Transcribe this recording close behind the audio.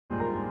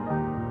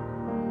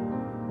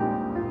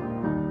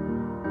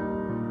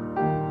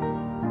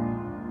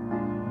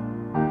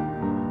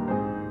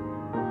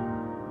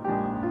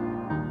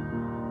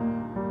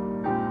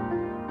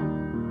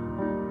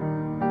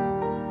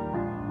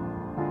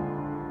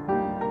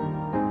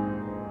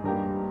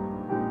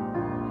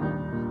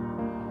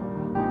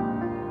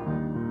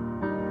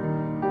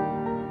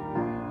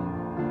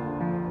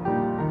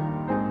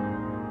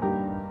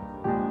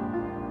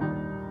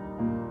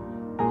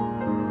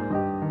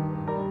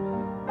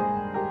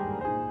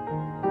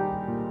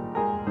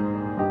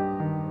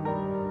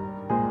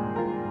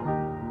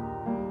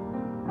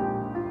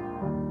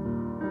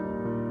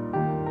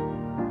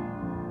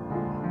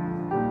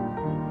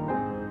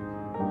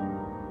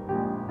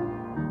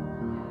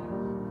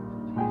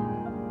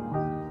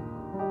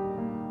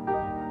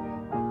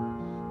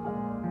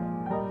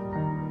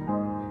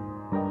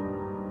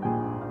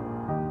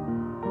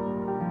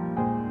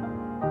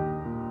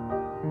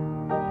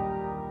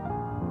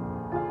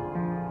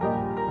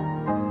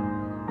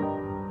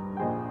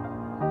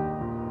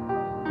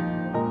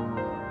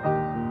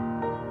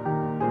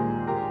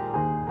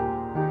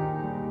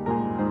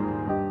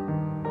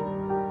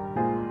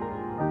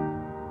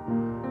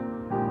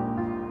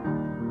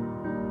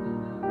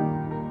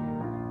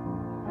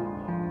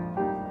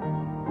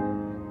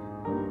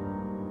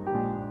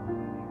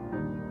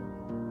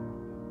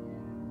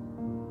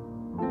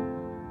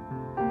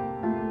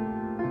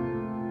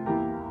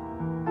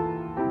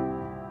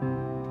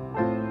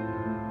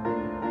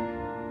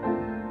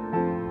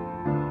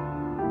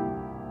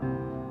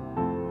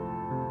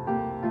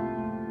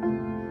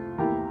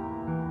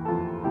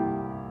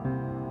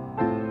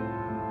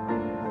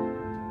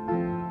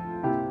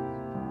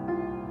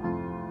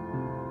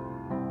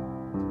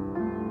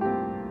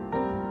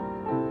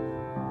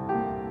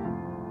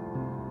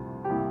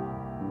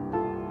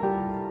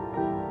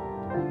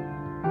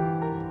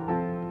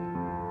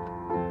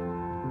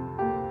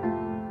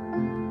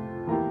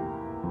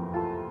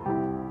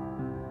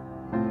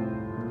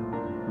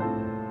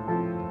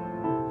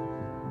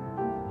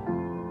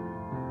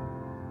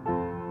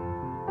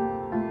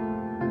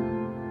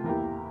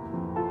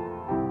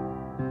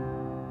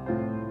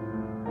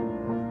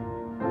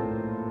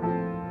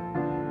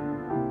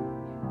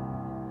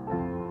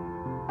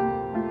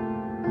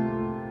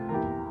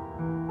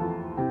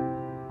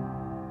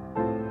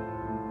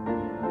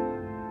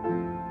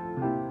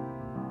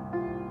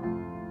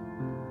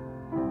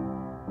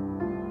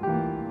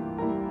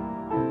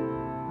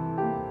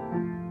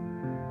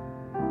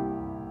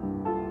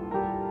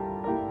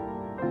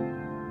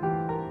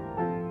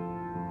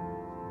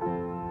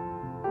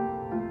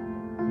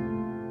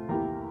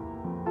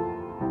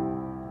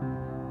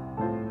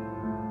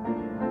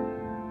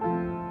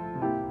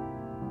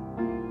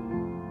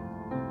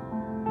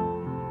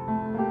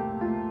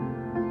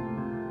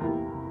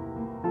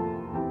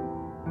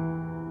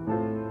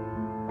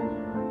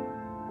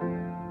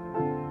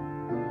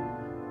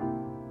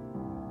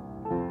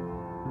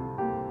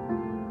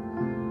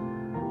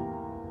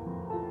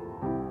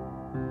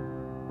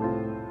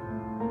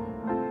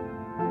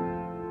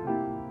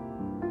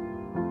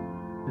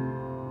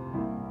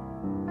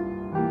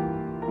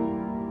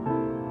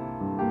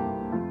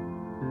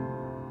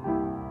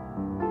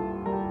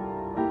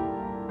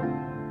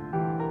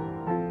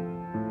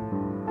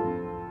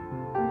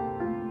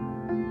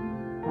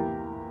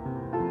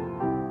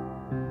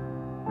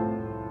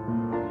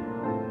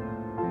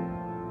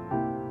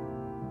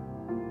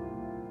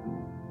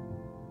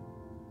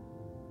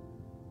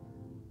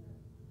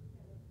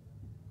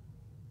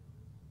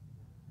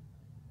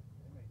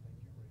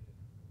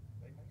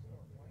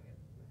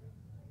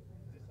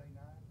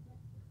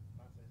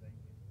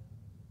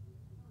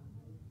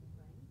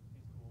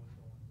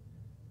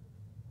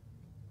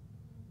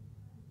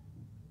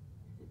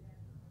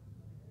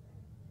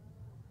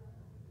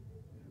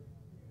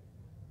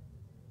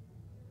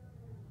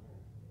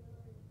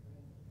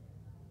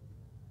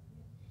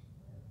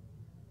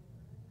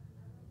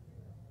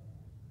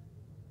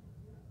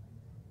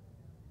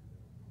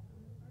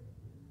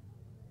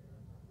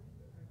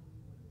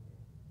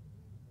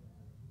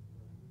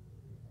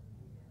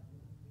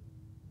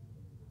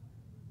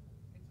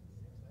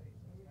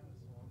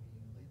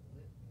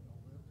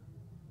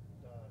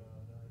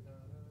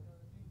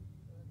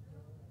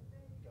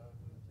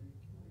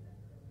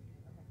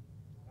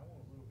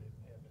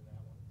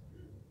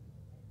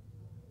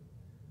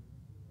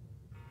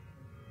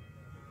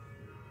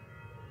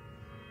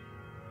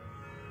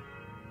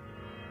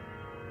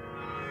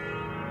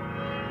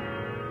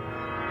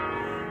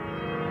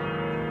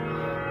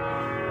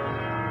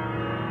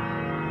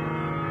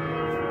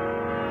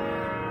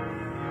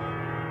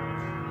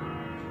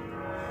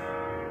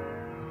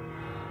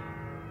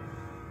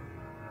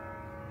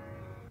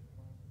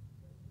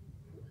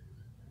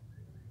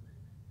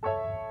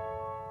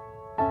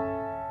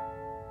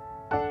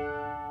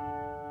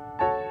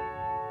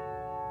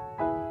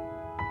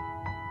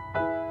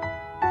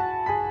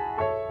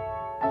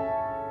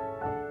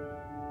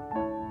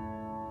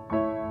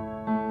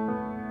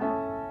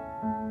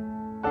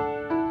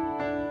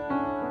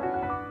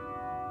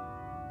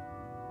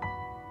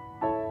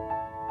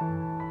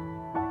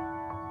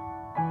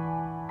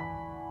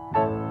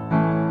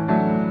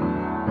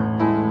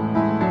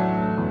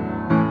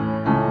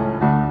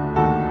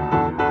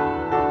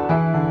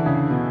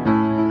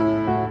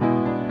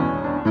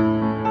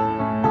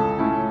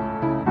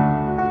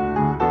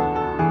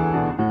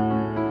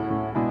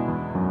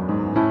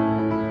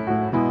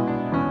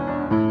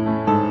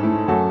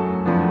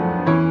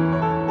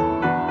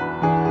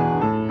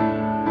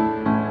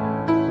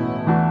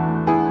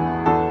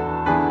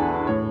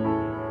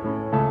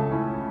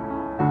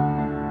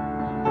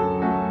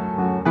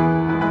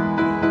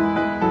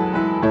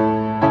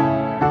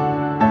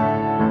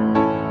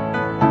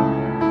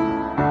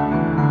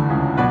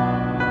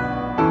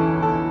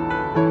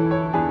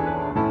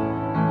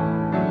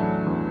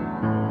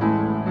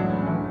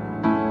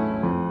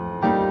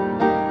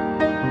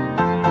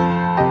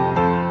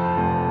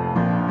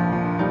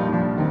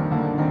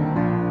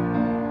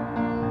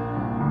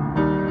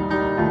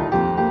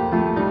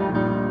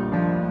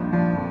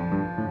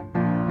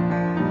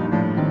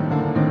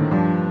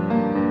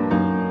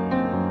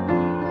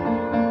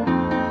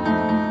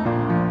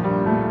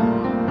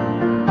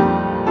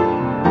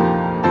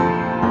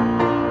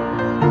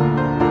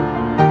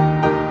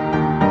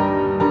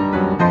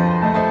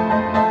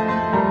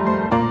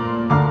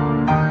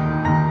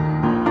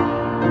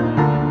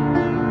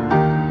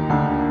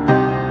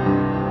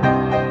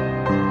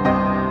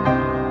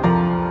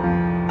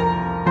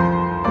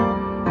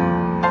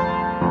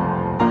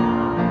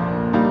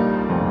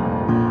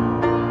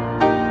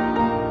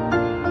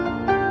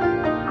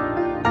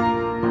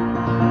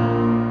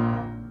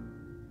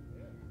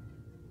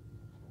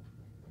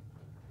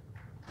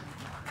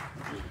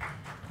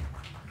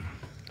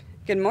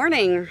Good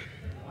morning.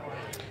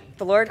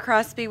 The Lord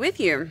Christ be with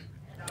you.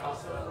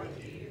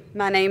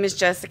 My name is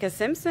Jessica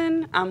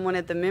Simpson. I'm one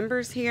of the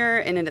members here,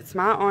 and it's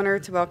my honor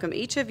to welcome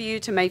each of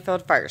you to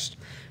Mayfield First.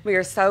 We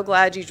are so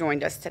glad you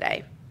joined us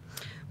today.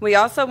 We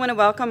also want to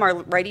welcome our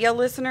radio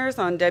listeners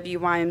on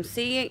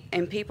WYMC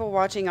and people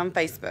watching on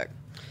Facebook.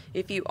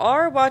 If you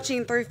are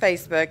watching through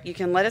Facebook, you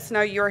can let us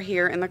know you're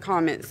here in the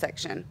comments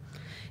section.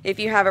 If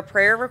you have a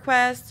prayer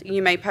request,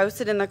 you may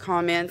post it in the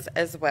comments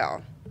as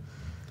well.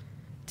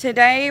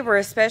 Today, we're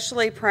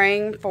especially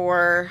praying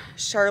for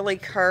Shirley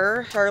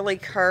Kerr,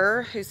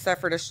 who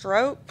suffered a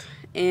stroke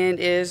and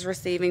is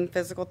receiving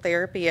physical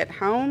therapy at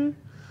home,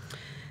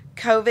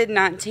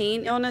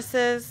 COVID-19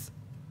 illnesses,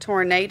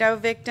 tornado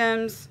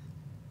victims,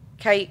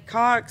 Kate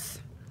Cox,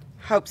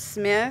 Hope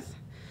Smith,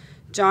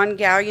 John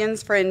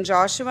Gallion's friend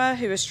Joshua,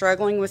 who is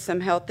struggling with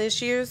some health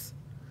issues,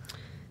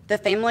 the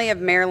family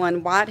of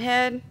Marilyn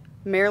Whitehead.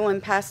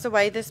 Marilyn passed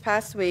away this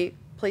past week.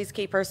 Please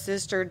keep her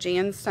sister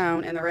Jan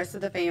Stone and the rest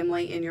of the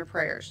family in your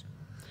prayers.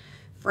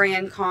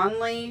 Fran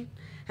Conley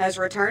has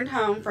returned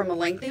home from a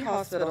lengthy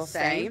hospital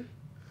stay.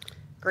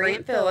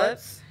 Grant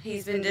Phillips,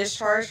 he's been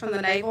discharged from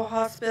the Naval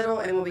Hospital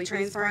and will be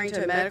transferring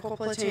to a medical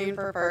platoon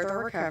for further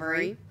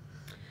recovery.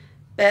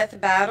 Beth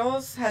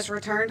Battles has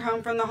returned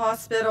home from the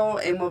hospital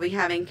and will be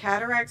having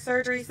cataract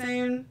surgery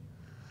soon.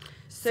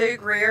 Sue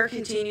Greer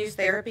continues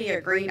therapy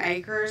at Green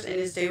Acres and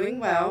is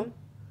doing well.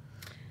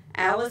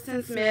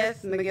 Allison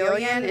Smith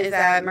McGillian is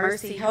at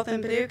Mercy Health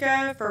in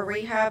Paducah for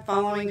rehab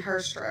following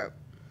her stroke.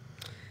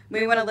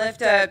 We want to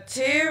lift up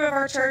two of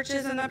our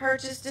churches in the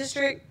Purchase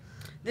District.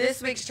 This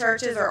week's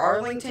churches are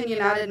Arlington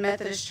United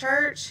Methodist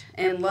Church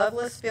and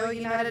Lovelessville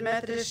United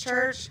Methodist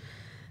Church.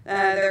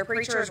 Their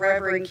preacher is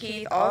Reverend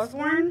Keith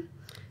Osborne.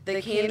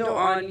 The candle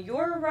on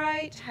your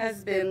right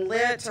has been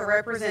lit to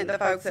represent the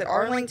folks at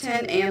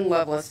Arlington and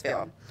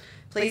Lovelessville.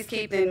 Please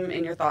keep them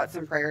in your thoughts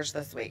and prayers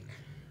this week.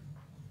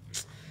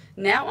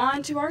 Now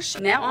on to our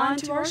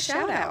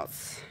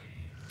shout-outs.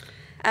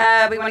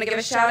 We want to give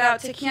a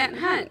shout-out to Kent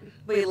Hunt.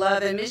 We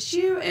love and miss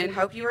you and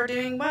hope you are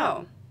doing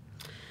well.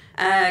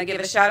 Give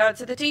a shout-out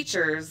to the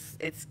teachers.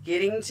 It's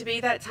getting to be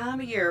that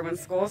time of year when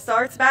school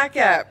starts back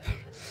up,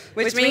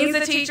 which means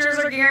the teachers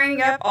are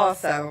gearing up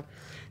also.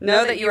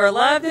 Know that you are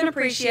loved and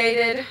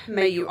appreciated.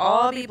 May you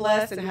all be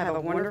blessed and have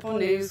a wonderful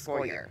new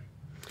school year.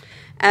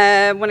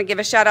 I want to give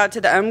a shout-out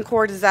to the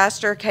UMCOR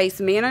disaster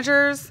case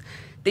managers.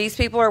 These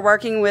people are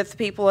working with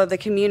people of the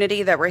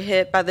community that were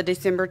hit by the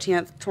December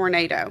 10th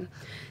tornado.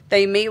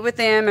 They meet with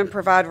them and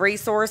provide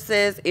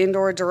resources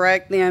and/or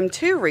direct them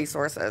to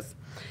resources.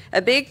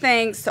 A big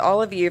thanks to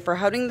all of you for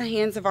holding the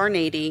hands of our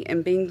needy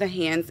and being the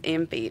hands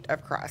and feet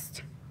of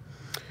Christ.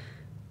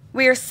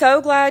 We are so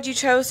glad you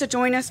chose to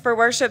join us for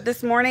worship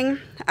this morning.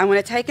 I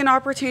want to take an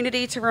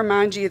opportunity to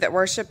remind you that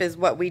worship is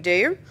what we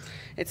do.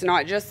 It's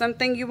not just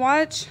something you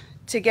watch.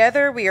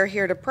 Together, we are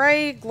here to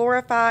pray,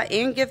 glorify,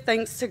 and give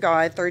thanks to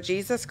God through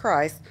Jesus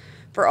Christ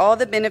for all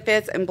the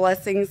benefits and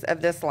blessings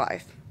of this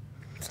life.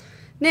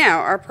 Now,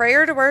 our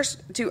prayer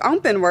to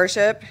open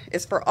worship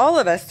is for all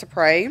of us to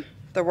pray.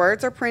 The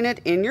words are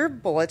printed in your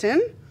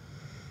bulletin.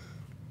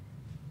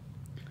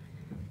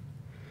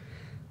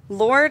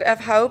 Lord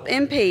of hope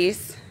and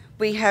peace,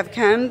 we have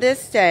come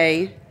this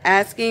day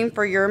asking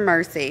for your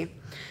mercy.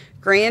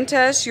 Grant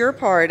us your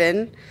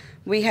pardon.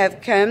 We have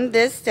come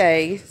this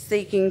day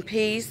seeking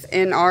peace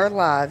in our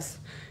lives.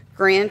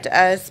 Grant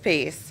us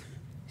peace.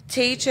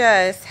 Teach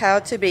us how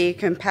to be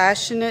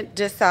compassionate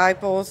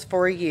disciples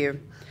for you.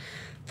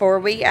 For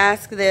we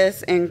ask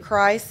this in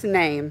Christ's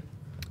name.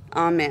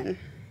 Amen.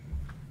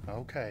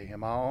 Okay,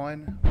 am I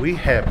on? We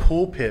have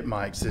pulpit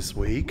mics this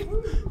week.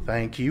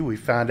 Thank you. We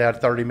found out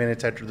 30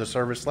 minutes after the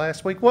service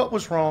last week what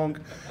was wrong,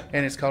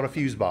 and it's called a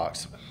fuse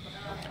box.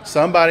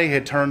 Somebody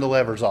had turned the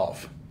levers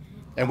off,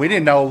 and we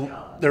didn't know.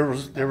 There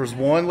was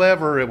one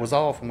lever, it was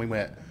off, and we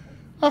went,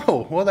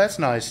 oh, well, that's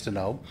nice to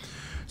know.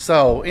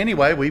 So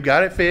anyway, we've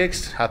got it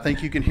fixed. I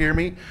think you can hear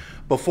me.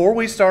 Before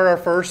we start our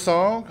first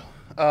song,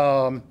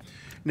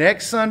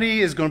 next Sunday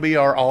is going to be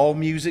our All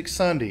Music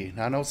Sunday.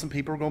 I know some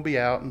people are going to be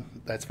out, and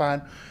that's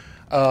fine.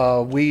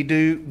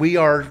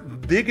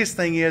 Biggest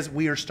thing is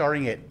we are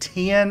starting at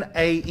 10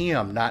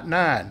 a.m., not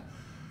 9.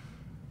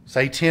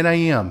 Say 10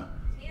 a.m.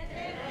 10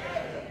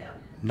 a.m.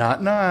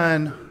 Not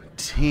 9,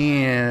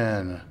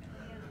 10.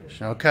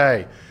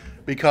 Okay,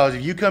 because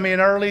if you come in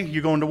early,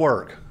 you're going to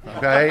work.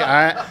 Okay,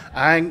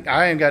 I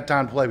ain't got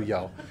time to play with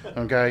y'all.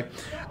 Okay,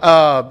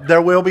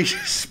 there will be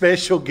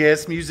special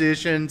guest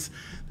musicians.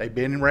 They've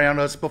been around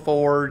us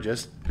before.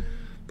 Just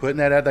putting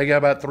that out. They got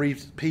about 3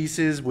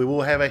 pieces. We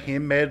will have a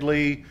hymn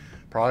medley,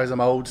 probably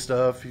some old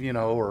stuff,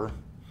 or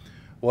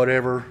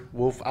whatever.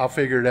 I'll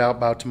figure it out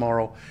by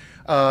tomorrow.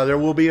 There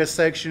will be a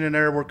section in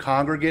there where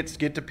congregates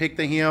get to pick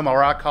the hymn,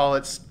 or I call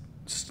it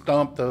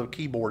Stump the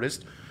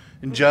Keyboardist.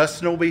 And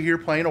Justin will be here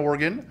playing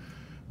organ,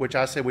 which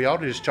I said we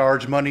ought to just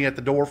charge money at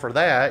the door for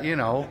that, And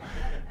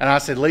I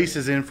said,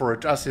 Lisa's in for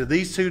it. I said,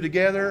 these two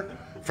together,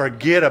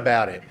 forget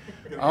about it.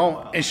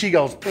 And she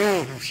goes,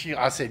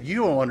 I said,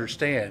 you don't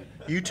understand.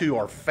 You two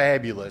are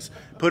fabulous.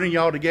 Putting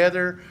y'all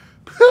together,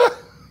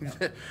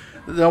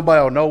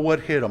 Nobody will know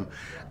what hit them.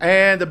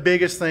 And the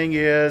biggest thing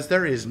is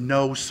there is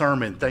no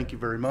sermon. Thank you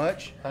very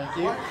much. Thank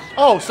you.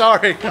 Oh,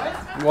 sorry.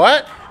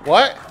 What?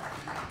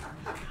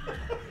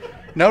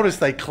 Notice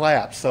they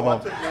clapped, some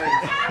of them.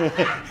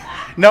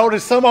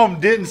 Notice some of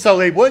them didn't, so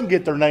they wouldn't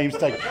get their names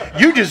taken.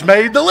 You just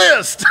made the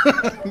list.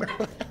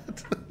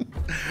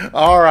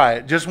 All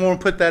right. Just want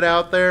to put that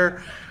out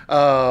there.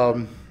 Blah,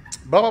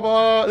 blah,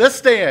 blah. Let's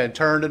stand.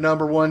 Turn to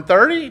number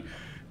 130.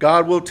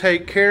 God will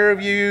take care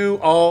of you.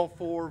 All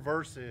 4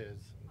 verses.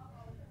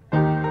 Be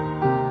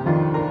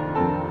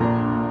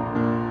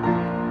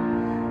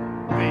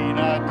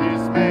not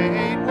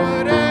dismayed,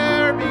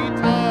 whate'er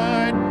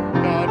betide,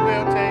 God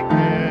will take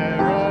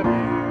care of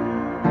you.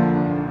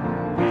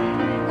 Be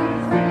not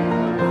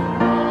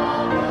dismayed,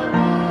 all the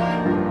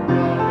time,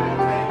 God will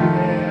take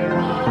care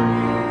of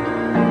you.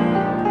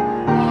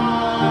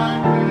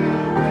 God will take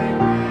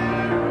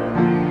care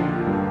of you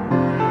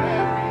every day, all the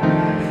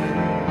way.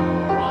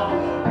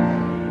 He will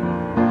take care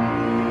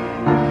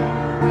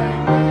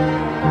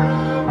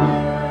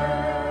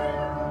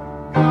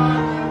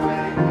of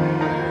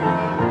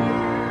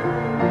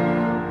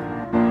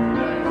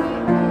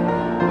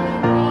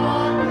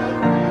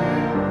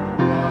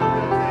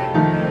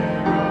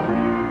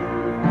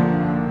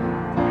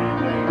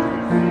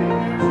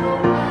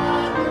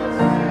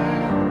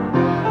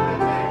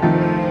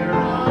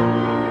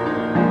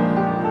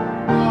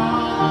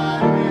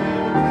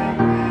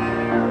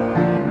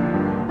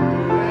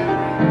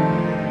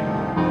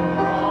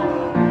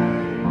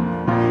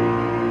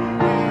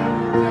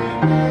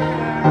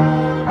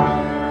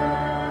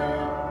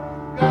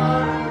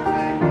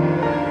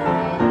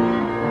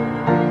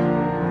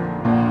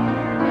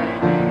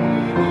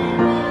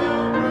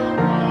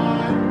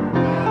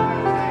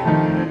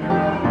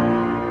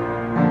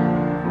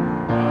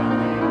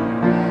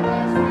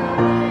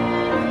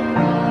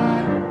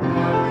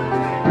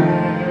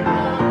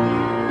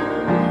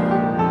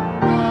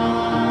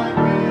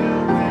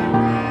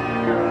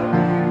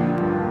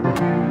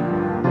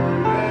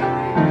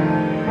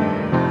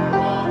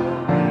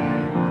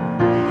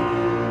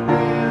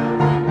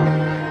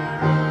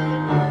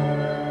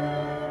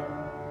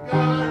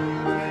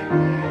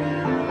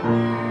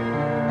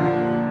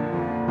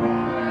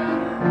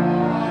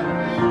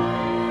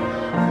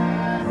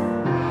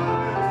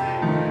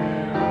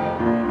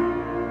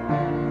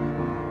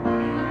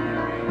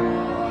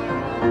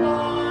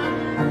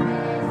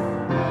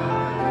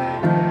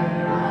God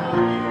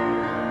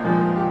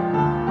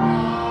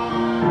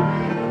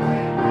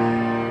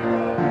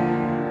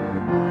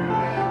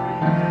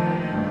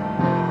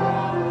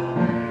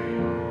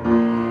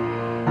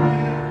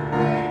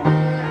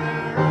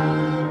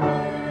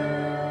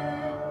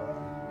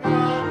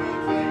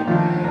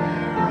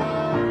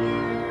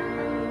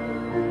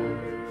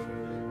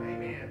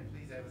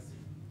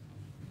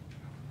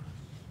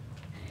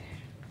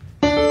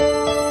take care of you.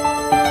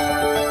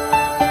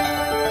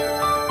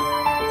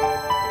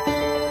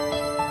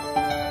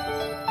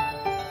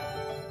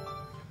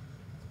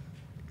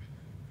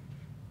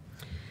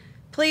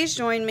 Please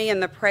join me in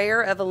the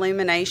prayer of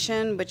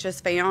illumination, which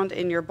is found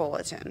in your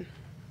bulletin.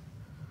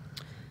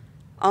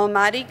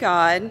 Almighty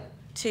God,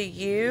 to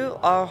you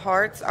all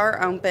hearts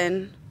are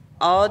open,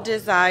 all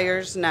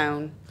desires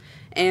known,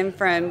 and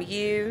from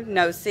you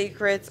no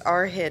secrets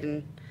are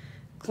hidden.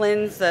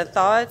 Cleanse the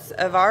thoughts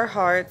of our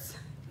hearts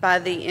by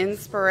the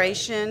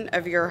inspiration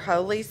of your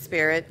Holy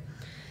Spirit,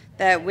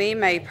 that we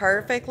may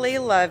perfectly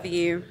love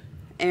you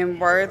and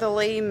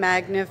worthily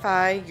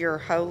magnify your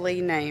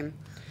holy name.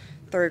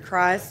 Through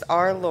Christ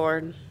our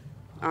Lord.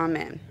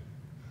 Amen.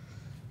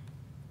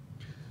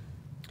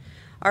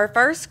 Our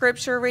first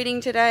scripture reading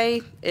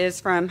today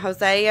is from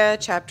Hosea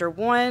chapter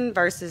 1,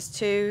 verses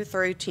 2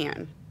 through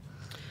 10.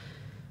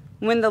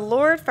 When the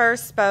Lord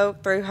first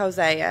spoke through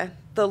Hosea,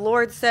 the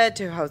Lord said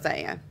to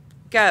Hosea,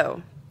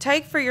 "Go,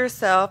 take for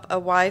yourself a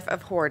wife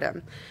of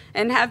whoredom,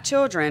 and have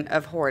children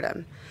of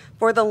whoredom,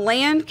 for the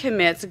land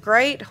commits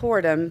great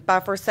whoredom by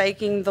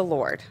forsaking the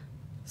Lord."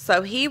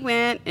 So he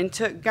went and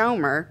took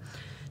Gomer,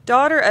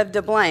 daughter of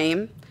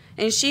Diblaim,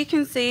 and she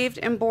conceived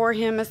and bore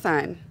him a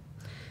son.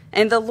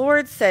 And the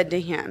Lord said to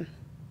him,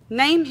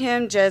 "Name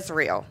him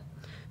Jezreel,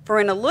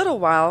 for in a little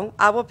while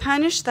I will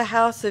punish the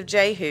house of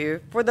Jehu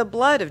for the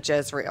blood of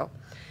Jezreel,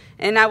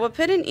 and I will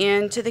put an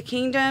end to the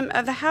kingdom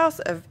of the house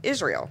of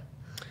Israel.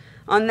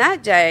 On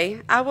that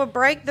day I will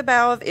break the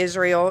bow of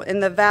Israel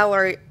in the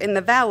valley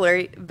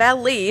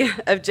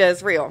of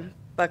Jezreel."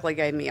 Buckley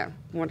gave me a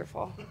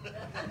wonderful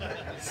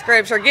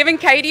scripture, giving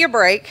Katie a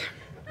break.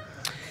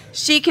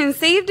 She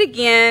conceived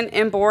again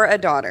and bore a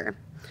daughter.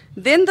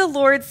 Then the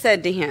Lord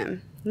said to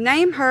him,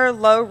 "Name her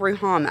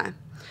Lo-Ruhamah,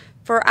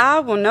 for I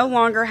will no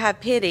longer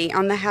have pity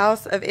on the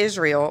house of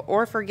Israel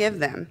or forgive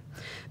them.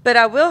 But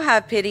I will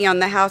have pity on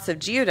the house of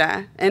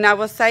Judah, and I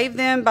will save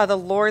them by the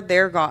Lord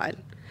their God.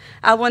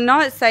 I will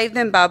not save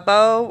them by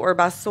bow or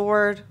by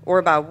sword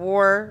or by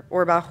war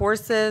or by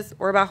horses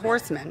or by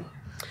horsemen."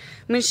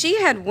 When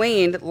she had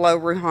weaned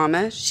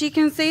Lo-Ruhamah, she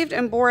conceived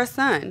and bore a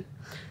son.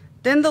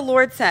 Then the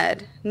Lord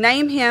said,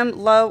 "Name him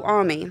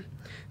Lo-Ammi,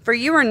 For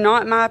you are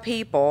not my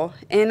people,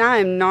 and I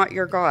am not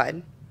your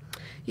God.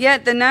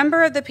 Yet the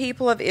number of the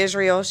people of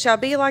Israel shall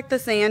be like the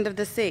sand of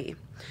the sea,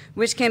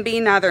 which can be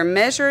neither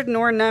measured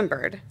nor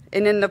numbered.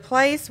 And in the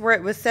place where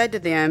it was said to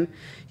them,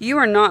 you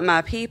are not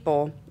my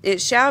people,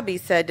 it shall be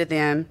said to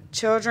them,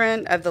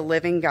 children of the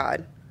living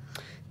God.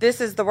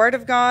 This is the word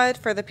of God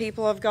for the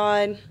people of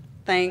God.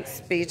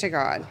 Thanks be to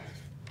God.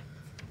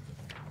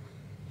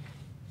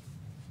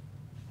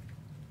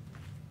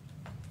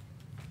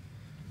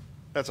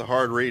 That's a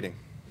hard reading.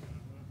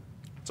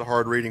 It's a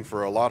hard reading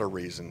for a lot of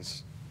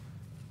reasons.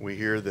 We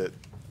hear that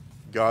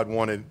God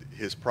wanted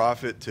his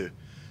prophet to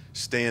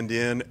stand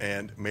in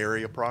and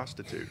marry a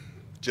prostitute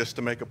just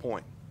to make a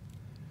point.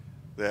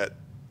 That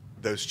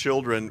those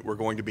children were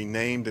going to be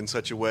named in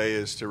such a way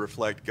as to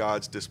reflect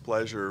God's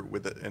displeasure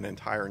with an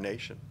entire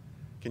nation.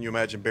 Can you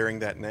imagine bearing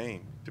that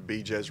name? To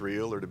be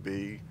Jezreel or to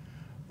be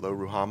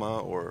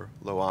Lo-Ruhamah or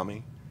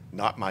Lo-Ami?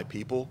 Not my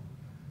people.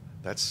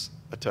 That's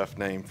a tough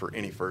name for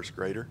any first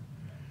grader.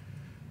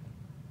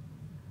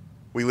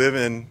 We live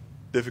in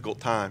difficult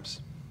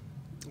times.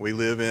 We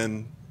live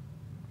in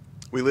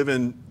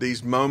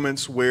these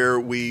moments where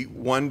we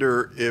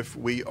wonder if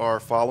we are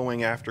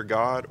following after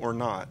God or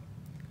not.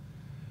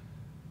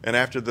 And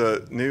after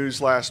the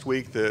news last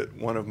week that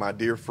one of my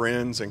dear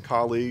friends and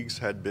colleagues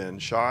had been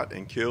shot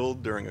and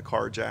killed during a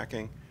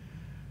carjacking,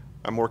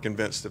 I'm more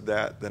convinced of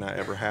that than I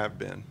ever have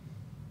been.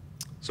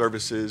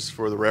 Services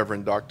for the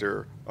Reverend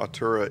Dr.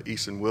 Atura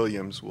Eason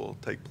Williams will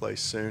take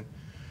place soon.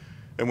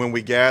 And when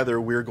we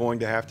gather, we're going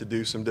to have to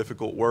do some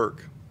difficult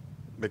work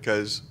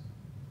because,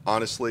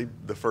 honestly,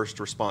 the first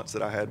response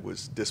that I had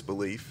was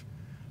disbelief,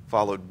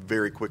 followed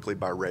very quickly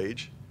by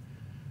rage.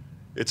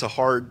 It's a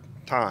hard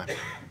time.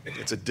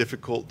 It's a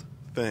difficult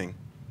thing.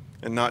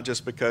 And not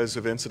just because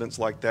of incidents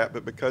like that,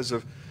 but because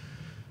of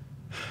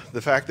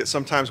the fact that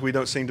sometimes we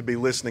don't seem to be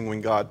listening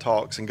when God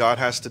talks. And God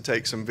has to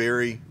take some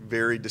very,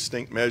 very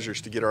distinct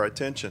measures to get our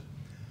attention,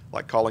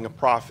 like calling a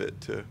prophet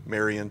to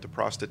marry into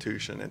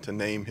prostitution and to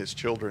name his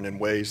children in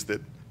ways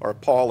that are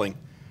appalling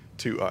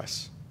to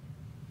us.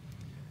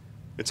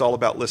 It's all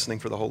about listening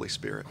for the Holy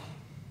Spirit.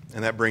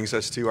 And that brings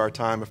us to our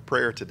time of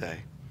prayer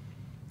today.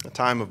 A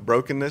time of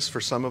brokenness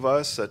for some of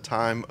us, a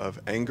time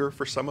of anger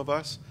for some of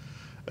us,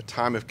 a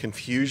time of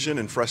confusion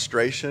and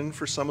frustration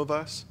for some of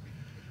us.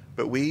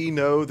 But we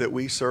know that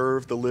we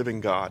serve the living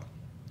God.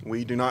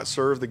 We do not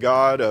serve the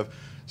God of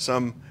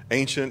some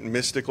ancient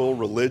mystical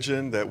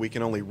religion that we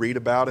can only read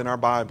about in our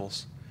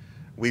Bibles.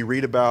 We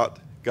read about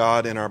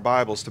God in our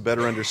Bibles to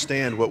better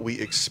understand what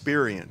we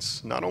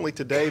experience, not only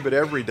today, but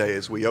every day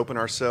as we open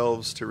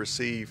ourselves to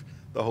receive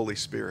the Holy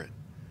Spirit.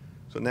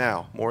 So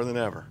now, more than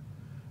ever,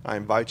 I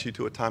invite you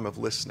to a time of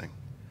listening,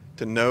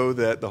 to know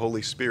that the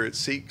Holy Spirit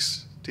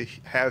seeks to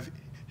have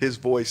his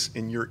voice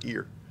in your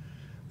ear,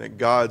 that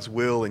God's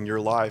will in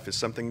your life is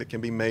something that can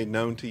be made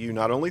known to you,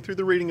 not only through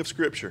the reading of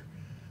Scripture,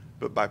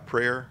 but by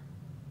prayer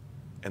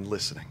and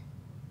listening.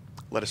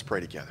 Let us pray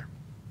together.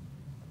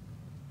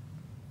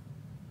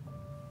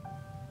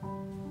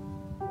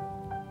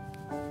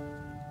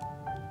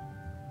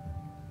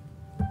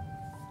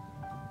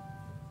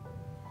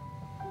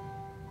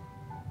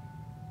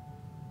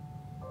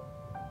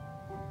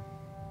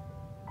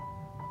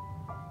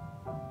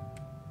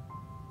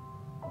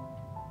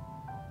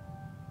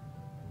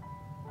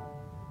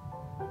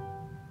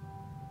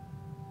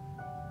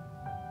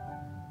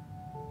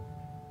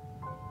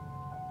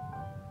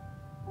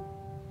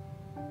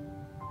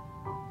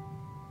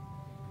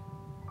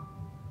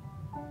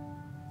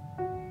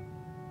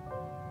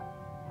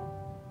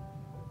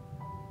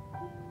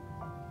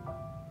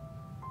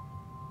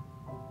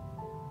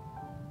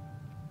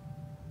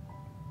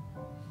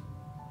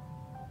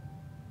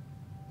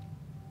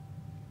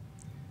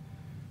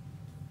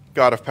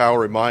 God of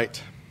power and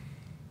might,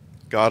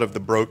 God of the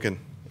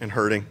broken and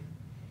hurting,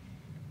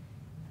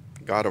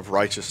 God of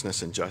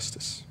righteousness and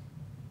justice.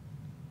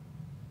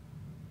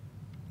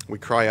 We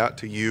cry out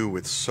to you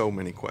with so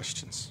many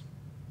questions.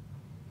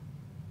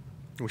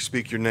 We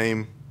speak your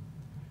name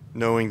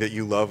knowing that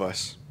you love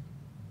us,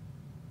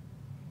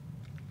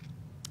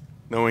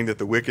 knowing that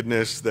the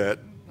wickedness that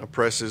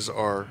oppresses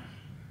our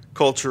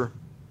culture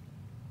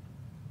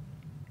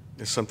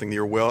is something that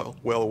you're well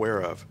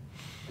aware of.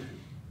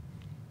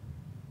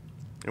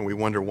 And we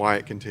wonder why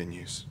it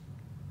continues.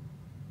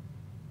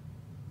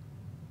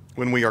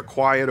 When we are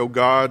quiet, O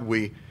God,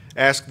 we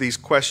ask these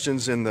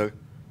questions in the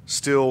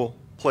still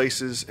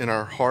places in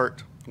our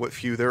heart, what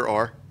few there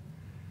are.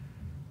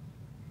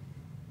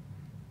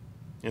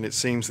 And it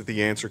seems that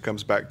the answer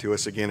comes back to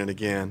us again and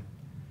again,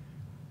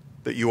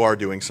 that you are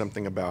doing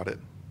something about it,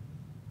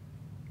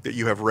 that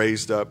you have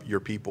raised up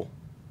your people.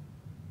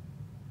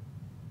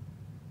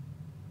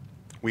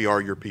 We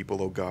are your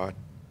people, O God.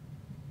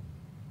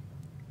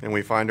 And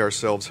we find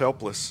ourselves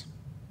helpless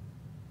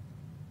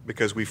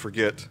because we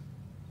forget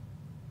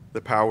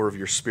the power of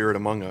your Spirit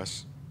among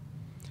us.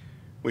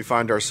 We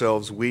find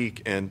ourselves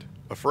weak and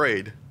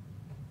afraid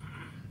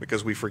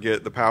because we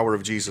forget the power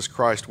of Jesus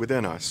Christ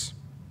within us.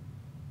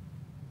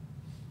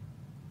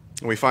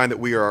 And we find that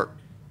we are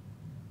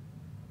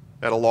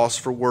at a loss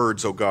for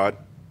words, O God,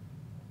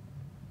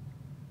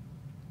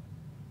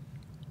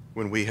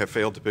 when we have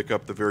failed to pick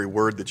up the very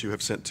word that you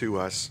have sent to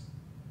us,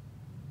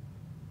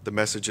 the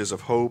messages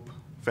of hope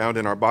found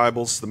in our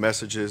Bibles, the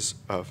messages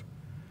of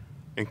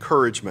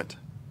encouragement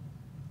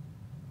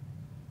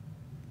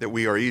that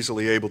we are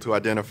easily able to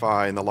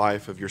identify in the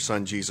life of your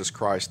Son, Jesus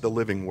Christ, the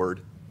living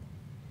Word.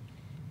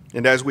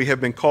 And as we have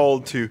been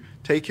called to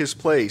take his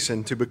place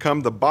and to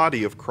become the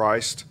body of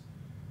Christ,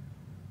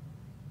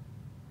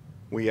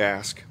 we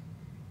ask,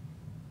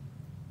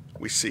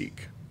 we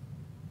seek,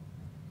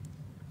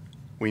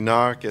 we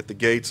knock at the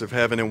gates of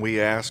heaven and we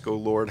ask, O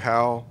Lord,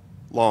 how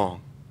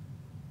long?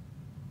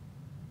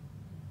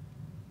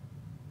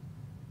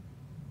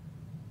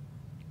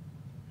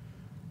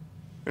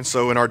 And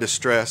so in our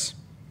distress,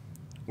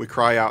 we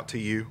cry out to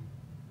you,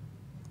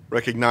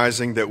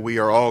 recognizing that we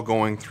are all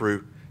going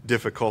through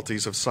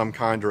difficulties of some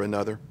kind or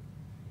another.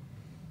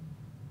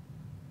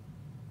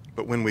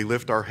 But when we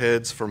lift our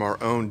heads from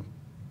our own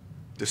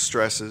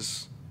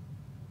distresses,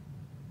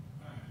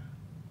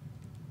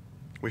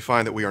 we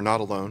find that we are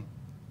not alone,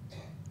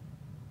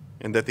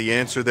 and that the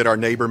answer that our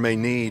neighbor may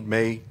need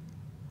may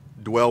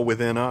dwell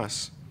within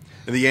us.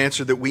 And the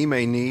answer that we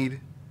may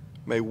need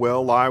may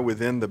well lie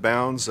within the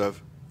bounds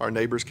of our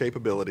neighbor's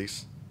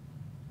capabilities.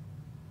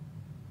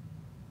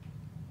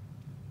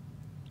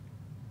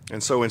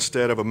 And so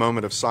instead of a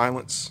moment of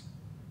silence,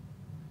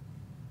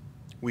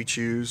 we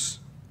choose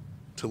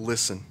to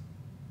listen.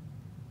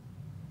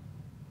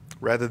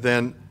 Rather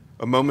than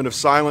a moment of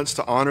silence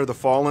to honor the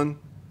fallen,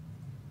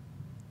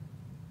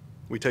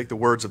 we take the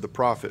words of the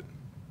prophet.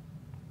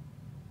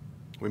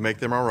 We make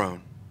them our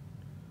own.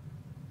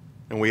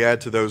 And we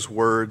add to those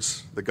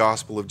words the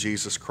gospel of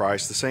Jesus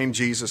Christ, the same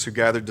Jesus who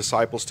gathered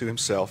disciples to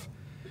himself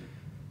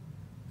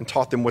and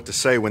taught them what to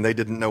say when they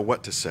didn't know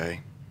what to say,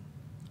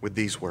 with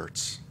these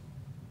words.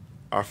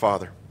 Our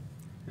Father,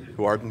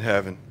 who art in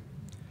heaven,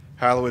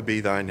 hallowed be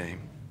thy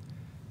name.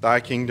 Thy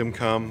kingdom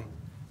come,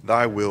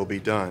 thy will be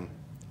done,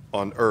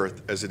 on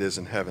earth as it is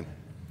in heaven.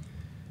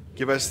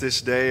 Give us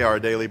this day our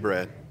daily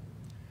bread,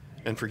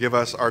 and forgive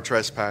us our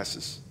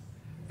trespasses,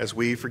 as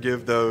we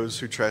forgive those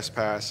who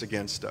trespass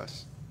against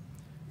us.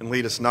 And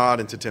lead us not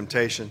into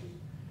temptation,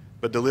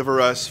 but deliver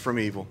us from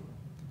evil.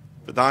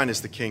 For thine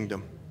is the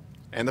kingdom,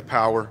 and the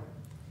power,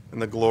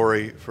 and the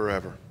glory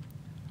forever.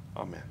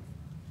 Amen.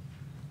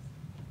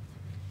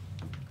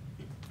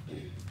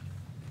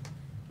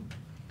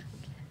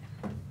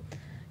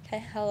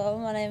 Okay, hello,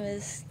 my name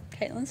is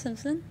Caitlin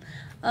Simpson.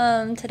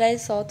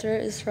 Today's Psalter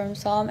is from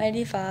Psalm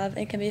 85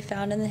 and can be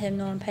found in the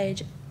hymnal on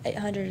page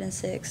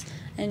 806,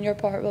 and your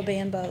part will be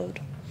in bold.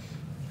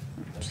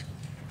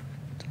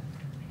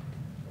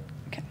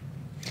 Okay.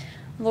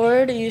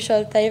 Lord, you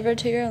showed favor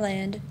to your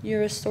land. You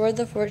restored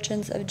the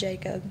fortunes of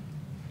Jacob.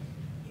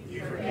 You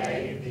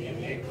forgave the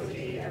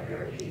iniquity of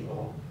your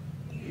people.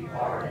 You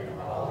pardoned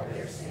all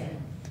their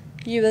sin.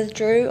 You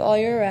withdrew all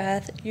your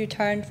wrath. You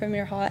turned from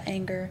your hot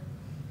anger.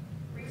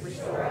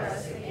 Restore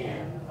us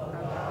again, O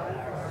God of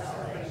our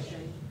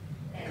salvation,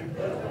 and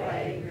put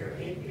away your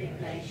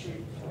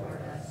indignation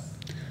toward us.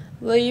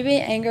 Will you be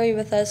angry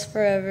with us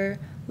forever?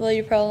 Will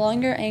you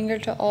prolong your anger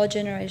to all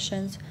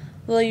generations?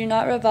 Will you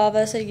not revive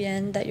us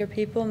again, that your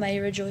people may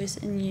rejoice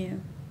in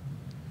you?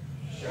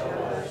 Show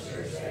us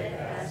your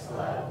steadfast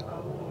love,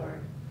 O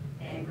Lord,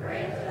 and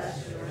grant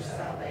us your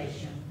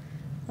salvation.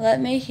 Let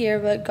me hear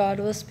what God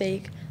will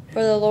speak,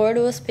 for the Lord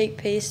will speak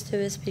peace to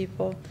his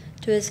people,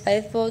 to his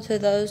faithful, to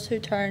those who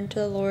turn to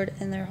the Lord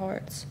in their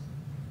hearts.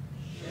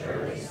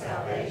 Surely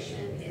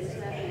salvation is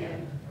at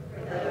hand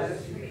for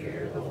those who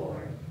fear the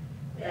Lord,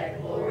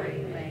 that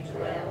glory may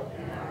dwell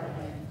in our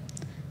land.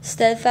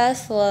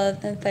 Steadfast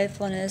love and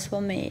faithfulness will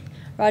meet.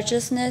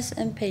 Righteousness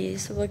and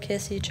peace will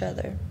kiss each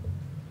other.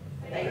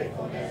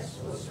 Faithfulness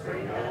will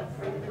spring up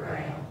from the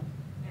ground,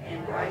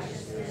 and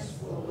righteousness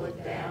will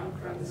look down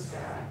from the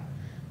sky.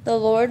 The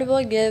Lord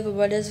will give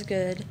what is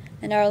good,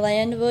 and our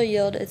land will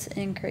yield its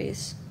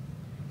increase.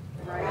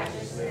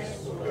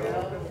 Righteousness will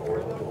go before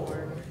the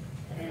Lord,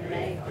 and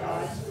make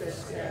God's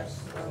footsteps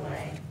a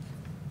way.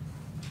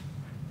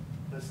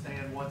 Let's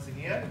stand once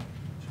again.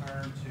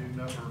 Turn to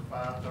number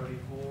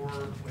 534,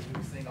 when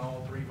we sing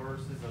all three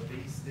verses of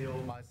Be Still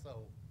My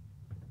Soul.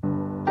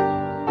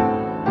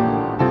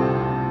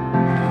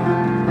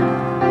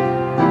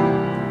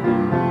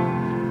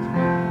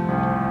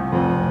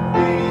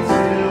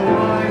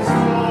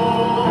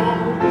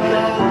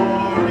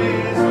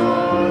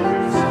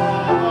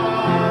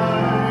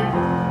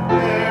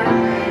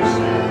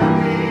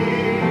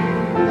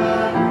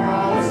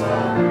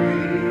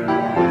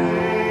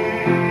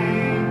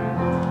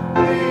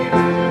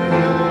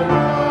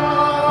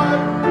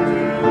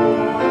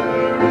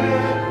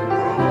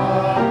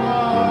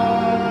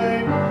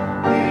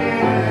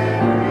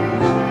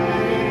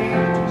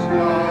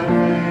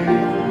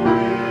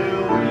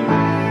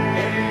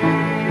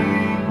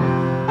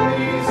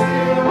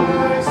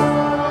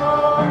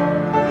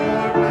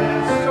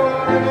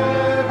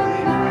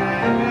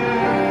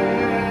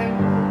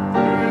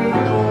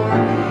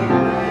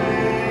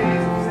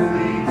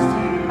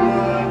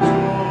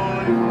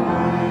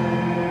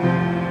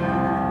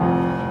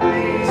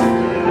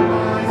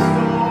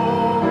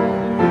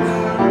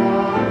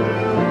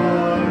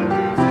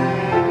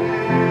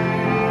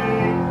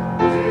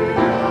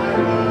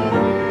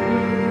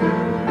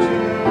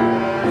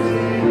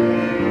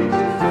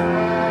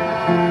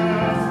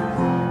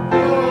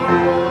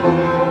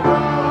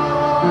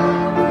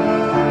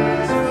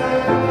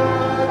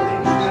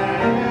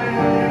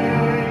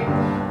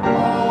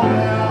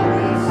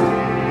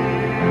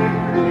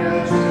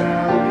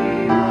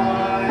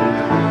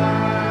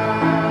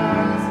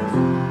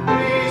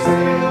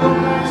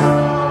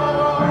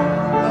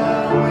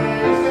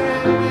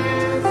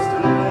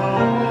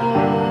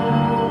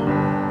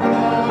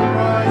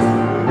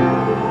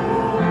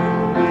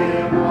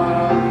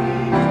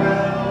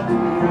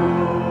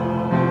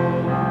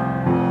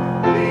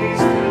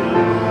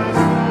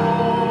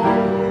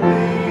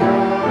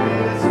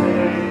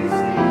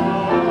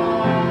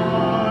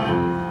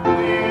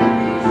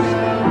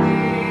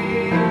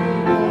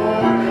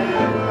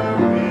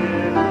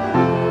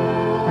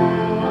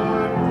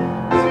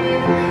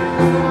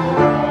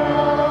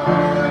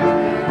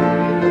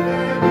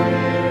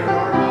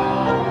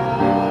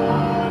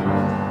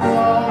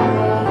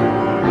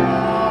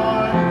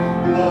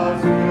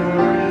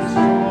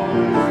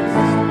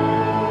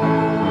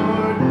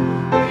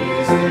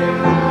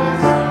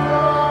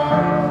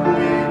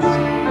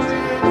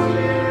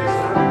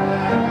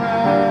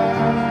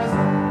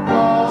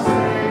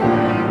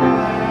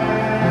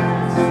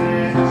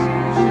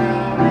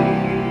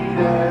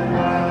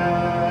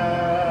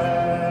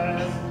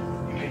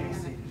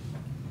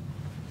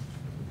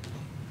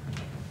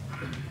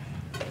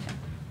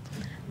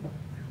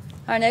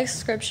 Our next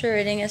scripture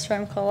reading is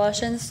from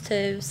Colossians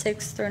 2,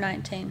 6 through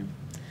 19.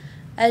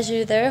 As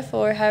you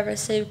therefore have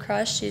received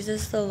Christ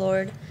Jesus the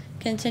Lord,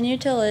 continue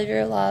to live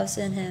your lives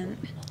in him,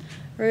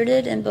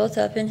 rooted and built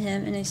up in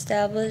him and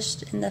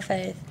established in the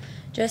faith,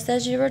 just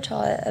as you were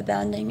taught,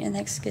 abounding in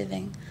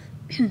thanksgiving.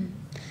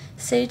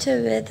 See to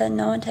it that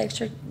no one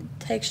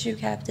takes you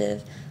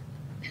captive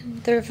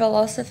through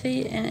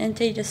philosophy and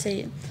empty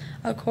deceit,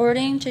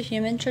 according to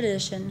human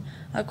tradition,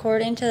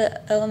 according to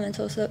the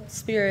elemental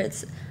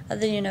spirits of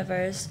the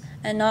universe,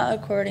 and not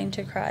according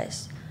to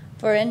Christ.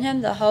 For in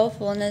him the whole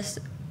fullness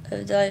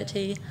of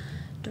deity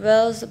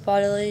dwells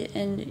bodily,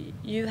 and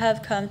you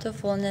have come to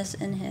fullness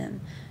in him,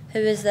 who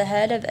is the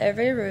head of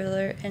every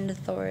ruler and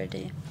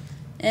authority.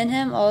 In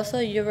him also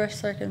you were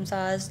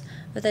circumcised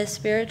with a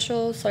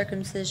spiritual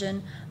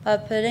circumcision, by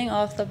putting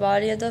off the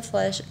body of the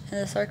flesh and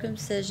the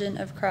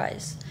circumcision of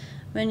Christ.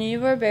 When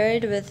you were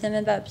buried with him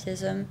in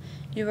baptism,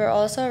 you were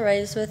also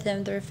raised with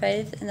him through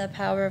faith in the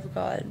power of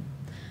God,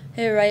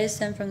 who raised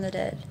him from the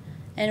dead.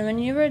 And when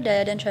you were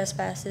dead in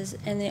trespasses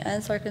and the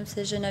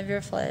uncircumcision of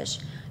your flesh,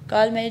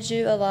 God made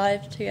you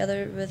alive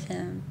together with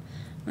him,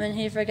 when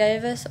he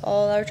forgave us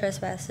all our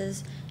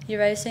trespasses,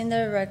 erasing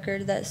the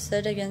record that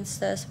stood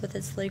against us with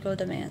its legal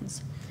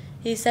demands.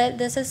 He set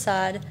this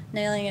aside,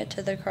 nailing it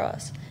to the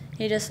cross.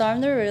 He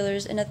disarmed the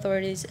rulers and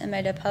authorities and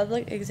made a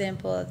public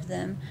example of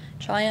them,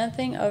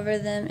 triumphing over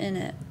them in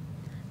it.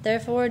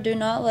 Therefore do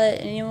not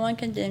let anyone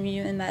condemn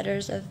you in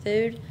matters of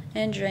food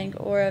and drink,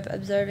 or of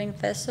observing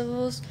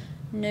festivals,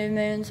 new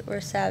moons,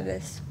 or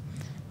Sabbaths.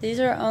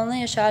 These are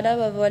only a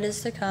shadow of what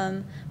is to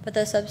come, but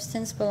the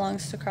substance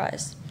belongs to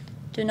Christ.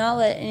 Do not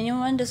let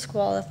anyone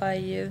disqualify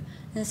you,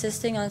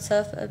 insisting on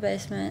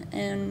self-abasement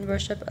and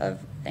worship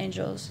of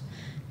angels,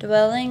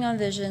 dwelling on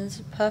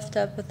visions, puffed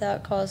up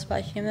without cause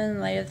by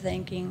human way of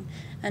thinking,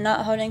 and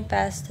not holding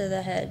fast to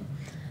the head,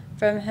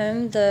 from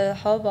whom the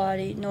whole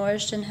body,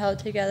 nourished and held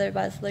together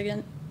by its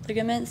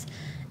ligaments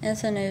and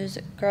sinews,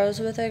 grows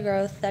with a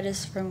growth that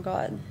is from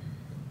God.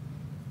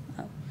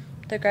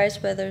 The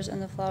grass withers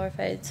and the flower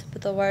fades,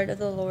 but the word of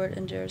the Lord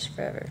endures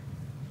forever.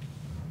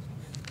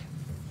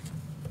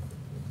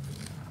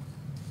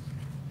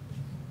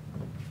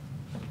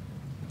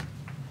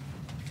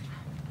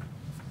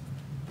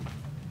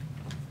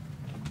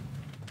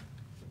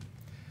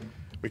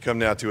 We come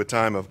now to a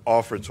time of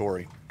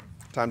offertory,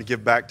 time to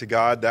give back to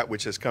God that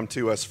which has come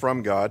to us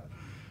from God,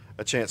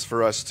 a chance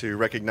for us to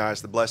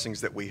recognize the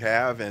blessings that we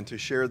have and to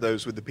share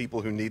those with the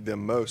people who need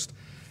them most,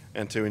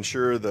 and to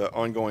ensure the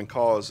ongoing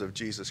cause of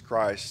Jesus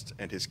Christ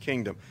and his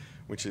kingdom,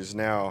 which is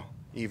now,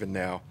 even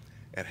now,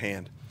 at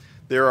hand.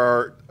 There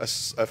are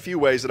a few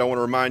ways that I want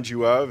to remind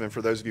you of, and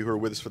for those of you who are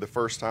with us for the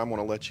first time, I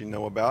want to let you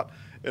know about.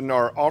 In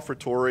our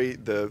offertory,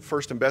 the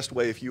first and best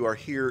way, if you are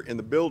here in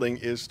the building,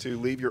 is to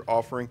leave your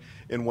offering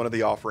in one of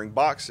the offering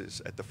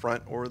boxes at the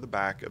front or the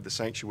back of the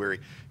sanctuary.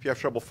 If you have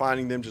trouble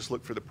finding them, just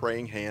look for the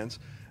praying hands.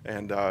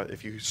 And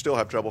if you still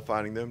have trouble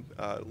finding them,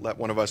 let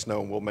one of us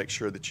know, and we'll make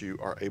sure that you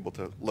are able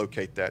to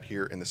locate that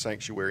here in the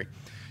sanctuary.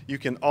 You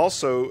can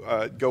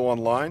also go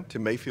online to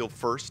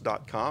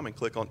mayfieldfirst.com and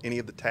click on any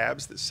of the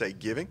tabs that say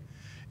Giving.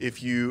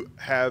 If you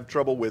have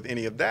trouble with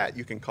any of that,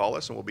 you can call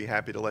us, and we'll be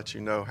happy to let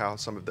you know how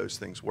some of those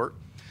things work.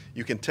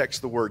 You can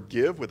text the word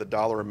GIVE with a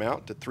dollar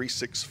amount to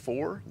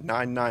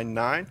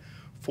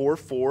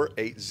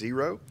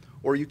 364-999-4480,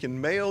 or you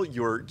can mail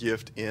your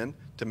gift in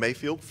to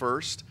Mayfield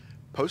First,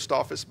 Post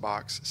Office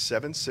Box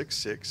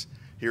 766,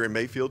 here in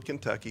Mayfield,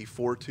 Kentucky,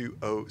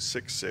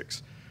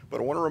 42066. But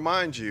I want to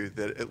remind you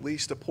that at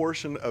least a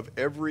portion of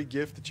every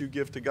gift that you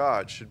give to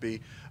God should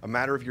be a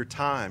matter of your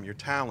time, your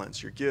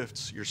talents, your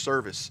gifts, your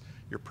service,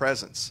 your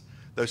presence,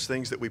 those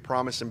things that we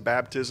promise in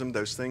baptism,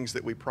 those things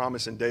that we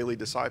promise in daily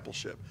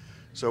discipleship.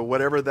 So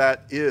whatever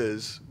that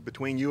is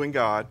between you and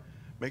God,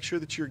 make sure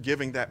that you're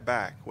giving that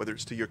back, whether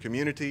it's to your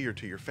community or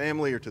to your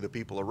family or to the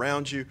people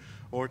around you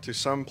or to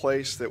some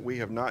place that we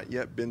have not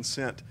yet been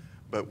sent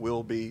but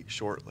will be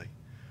shortly.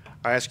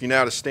 I ask you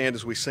now to stand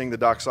as we sing the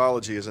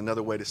doxology as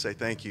another way to say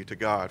thank you to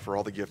God for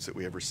all the gifts that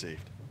we have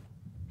received.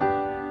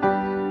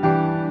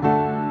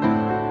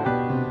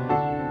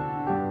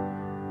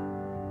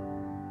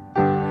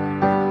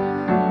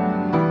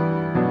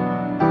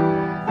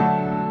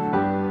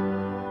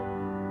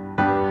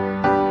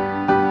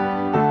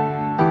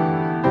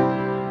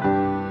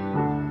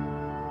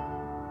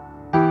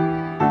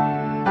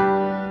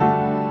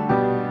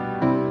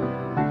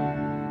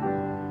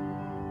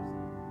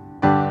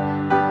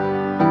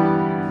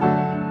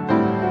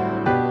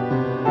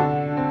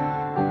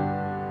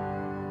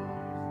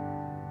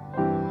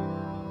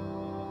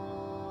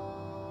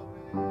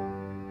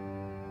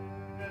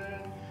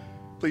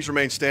 Please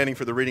remain standing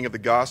for the reading of the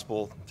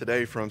Gospel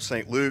today from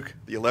St. Luke,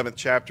 the 11th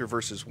chapter,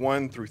 verses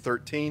 1 through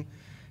 13.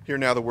 Hear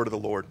now the word of the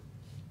Lord.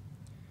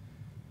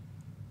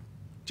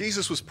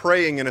 Jesus was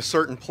praying in a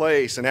certain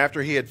place, and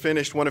after he had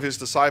finished, one of his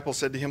disciples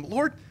said to him,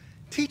 "Lord,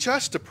 teach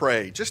us to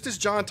pray, just as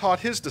John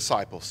taught his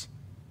disciples."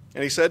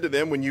 And he said to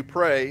them, "When you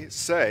pray,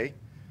 say,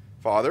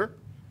 'Father,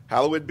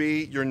 hallowed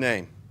be your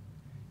name.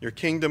 Your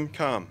kingdom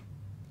come.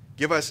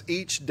 Give us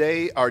each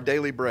day our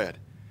daily bread,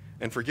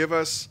 and forgive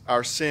us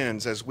our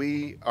sins as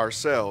we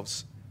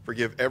ourselves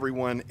forgive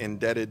everyone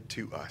indebted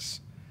to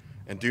us.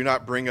 And do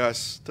not bring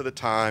us to the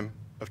time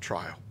of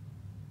trial.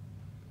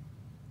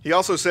 He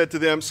also said to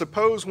them,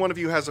 suppose one of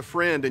you has a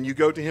friend, and you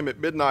go to him at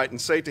midnight and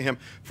say to him,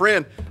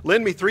 friend,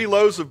 lend me 3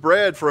 loaves of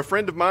bread, for a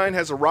friend of mine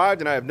has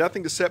arrived, and I have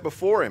nothing to set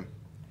before him.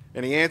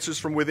 And he answers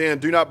from within,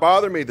 do not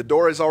bother me. The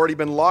door has already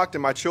been locked,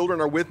 and my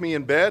children are with me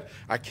in bed.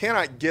 I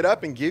cannot get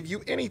up and give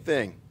you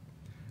anything.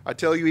 I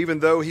tell you, even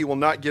though he will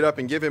not get up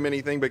and give him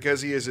anything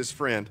because he is his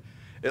friend,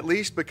 at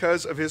least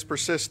because of his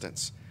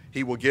persistence,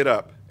 he will get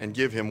up and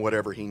give him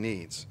whatever he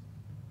needs.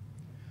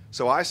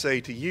 So I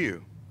say to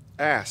you,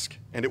 ask,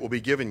 and it will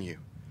be given you.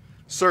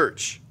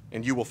 Search,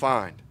 and you will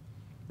find.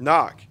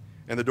 Knock,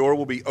 and the door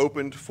will be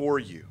opened for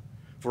you.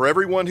 For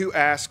everyone who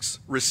asks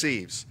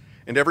receives,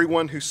 and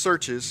everyone who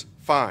searches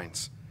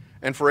finds.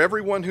 And for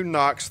everyone who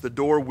knocks, the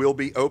door will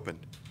be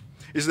opened.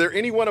 Is there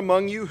anyone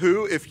among you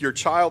who, if your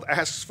child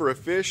asks for a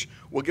fish,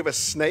 will give a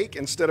snake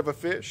instead of a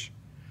fish?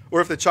 Or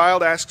if the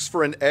child asks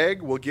for an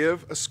egg, will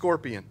give a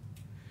scorpion?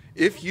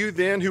 If you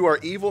then, who are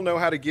evil, know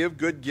how to give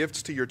good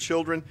gifts to your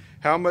children,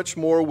 how much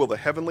more will the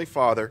Heavenly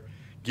Father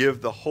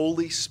give the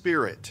Holy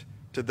Spirit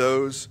to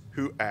those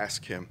who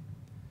ask him?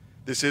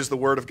 This is the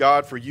word of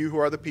God for you who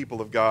are the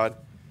people of God.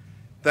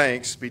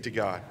 Thanks be to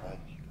God.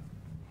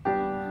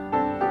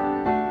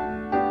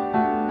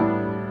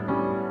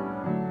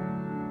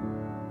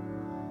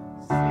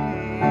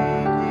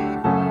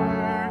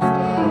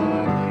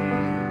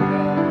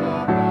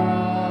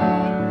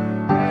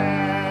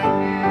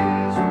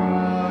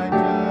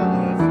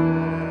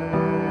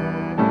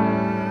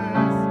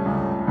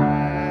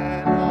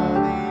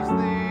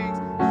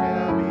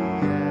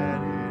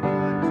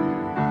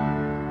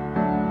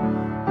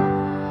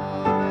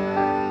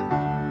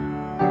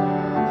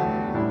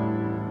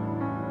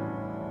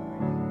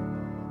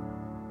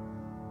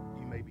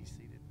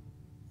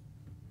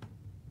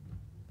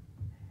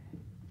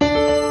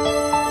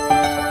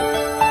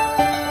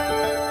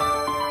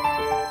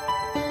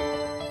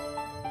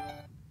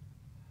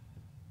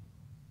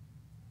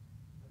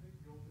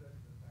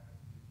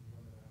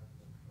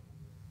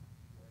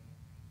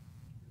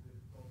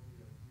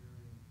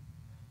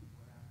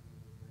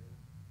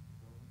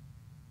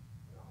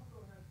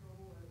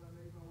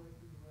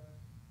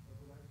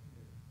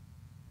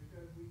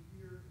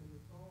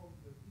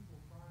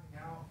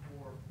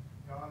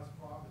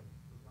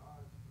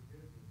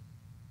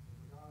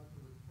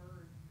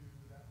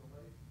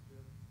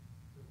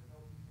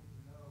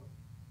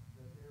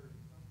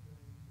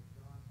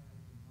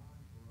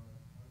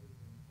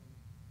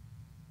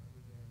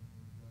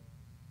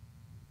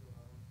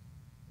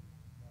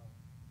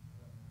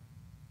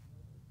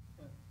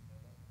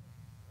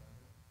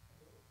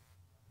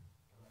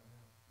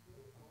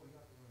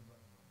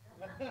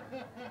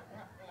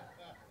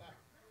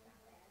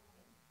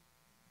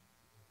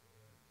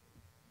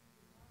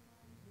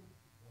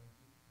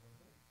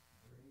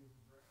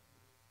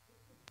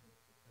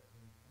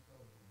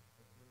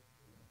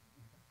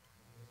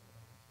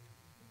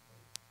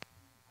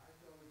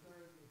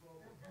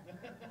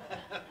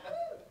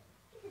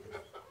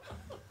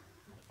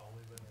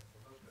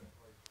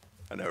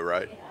 I know,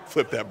 right?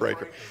 Flip that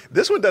breaker.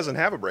 This one doesn't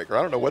have a breaker.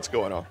 I don't know what's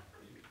going on.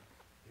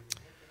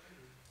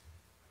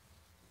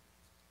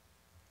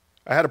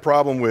 I had a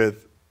problem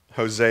with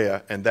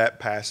Hosea and that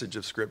passage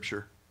of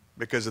Scripture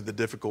because of the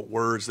difficult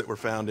words that were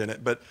found in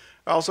it. But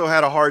I also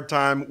had a hard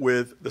time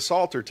with the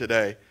Psalter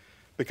today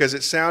because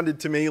it sounded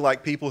to me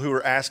like people who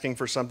were asking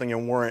for something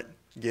and weren't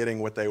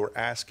getting what they were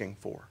asking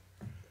for.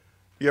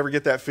 You ever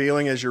get that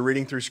feeling as you're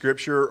reading through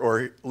Scripture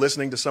or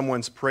listening to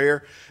someone's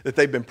prayer that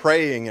they've been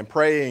praying and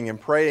praying and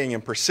praying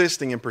and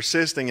persisting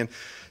and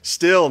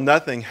still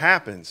nothing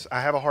happens?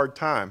 I have a hard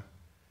time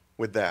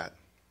with that.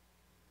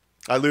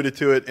 I alluded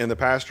to it in the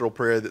pastoral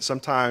prayer that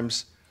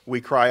sometimes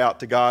we cry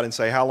out to God and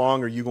say, how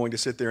long are you going to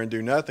sit there and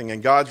do nothing?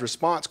 And God's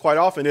response quite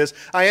often is,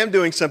 I am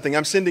doing something.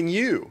 I'm sending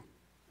you.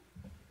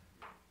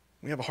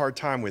 We have a hard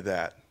time with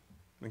that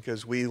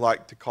because we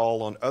like to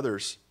call on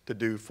others to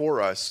do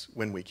for us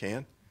when we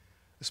can,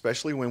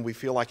 especially when we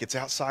feel like it's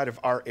outside of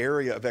our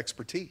area of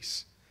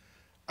expertise.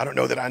 I don't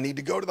know that I need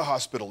to go to the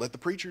hospital. Let the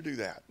preacher do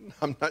that.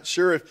 I'm not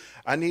sure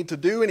if I need to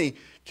do any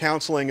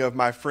counseling of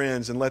my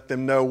friends and let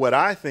them know what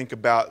I think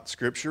about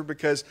Scripture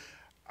because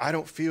I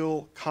don't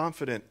feel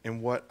confident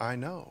in what I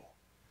know.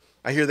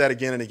 I hear that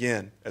again and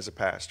again as a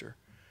pastor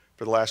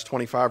for the last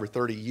 25 or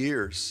 30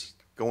 years,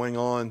 going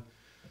on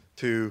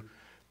to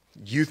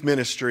youth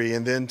ministry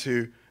and then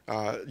to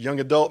young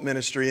adult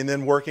ministry and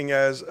then working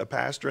as a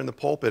pastor in the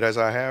pulpit as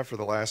I have for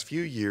the last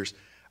few years.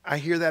 I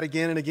hear that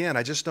again and again.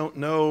 I just don't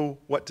know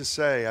what to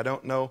say. I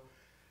don't know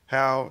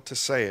how to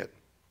say it.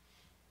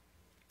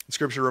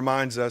 Scripture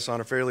reminds us on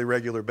a fairly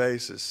regular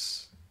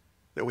basis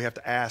that we have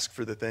to ask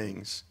for the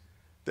things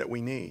that we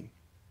need.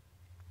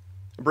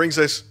 It brings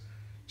us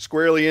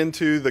squarely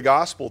into the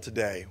gospel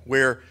today,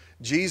 where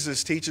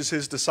Jesus teaches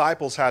his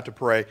disciples how to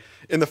pray.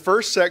 In the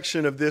first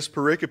section of this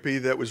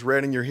pericope that was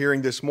read in your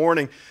hearing this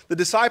morning, the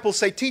disciples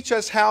say, teach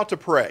us how to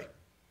pray.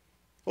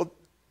 Well,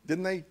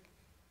 didn't they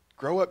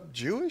grow up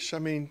Jewish? I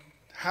mean,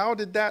 how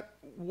did that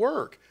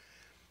work?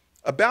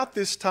 About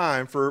this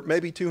time, for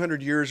maybe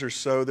 200 years or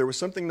so, there was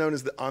something known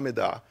as the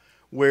Amidah,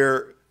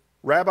 where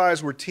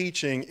rabbis were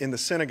teaching in the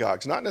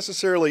synagogues, not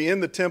necessarily in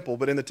the temple,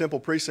 but in the temple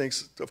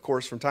precincts, of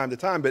course, from time to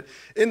time. But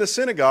in the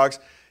synagogues,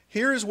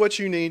 here is what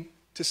you need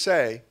to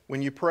say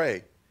when you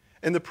pray.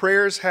 And the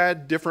prayers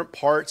had different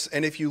parts,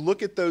 and if you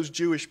look at those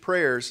Jewish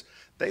prayers,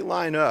 they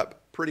line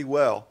up pretty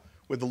well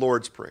with the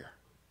Lord's Prayer.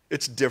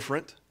 It's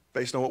different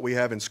based on what we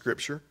have in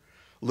Scripture.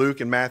 Luke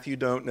and Matthew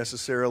don't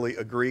necessarily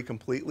agree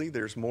completely.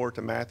 There's more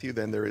to Matthew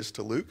than there is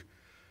to Luke.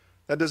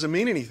 That doesn't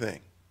mean anything,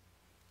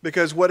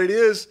 because what it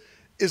is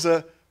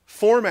a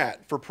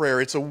format for prayer.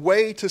 It's a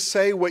way to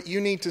say what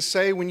you need to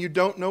say when you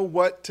don't know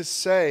what to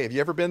say. Have you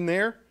ever been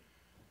there?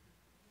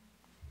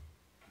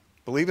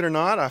 Believe it or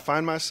not, I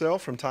find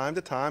myself from time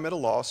to time at a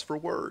loss for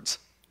words.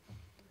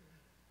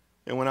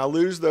 And when I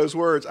lose those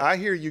words, I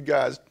hear you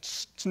guys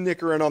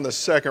snickering on the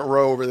second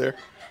row over there.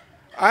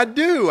 I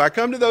do. I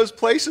come to those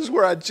places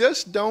where I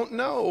just don't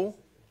know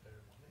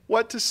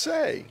what to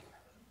say.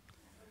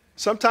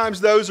 Sometimes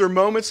those are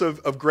moments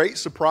of great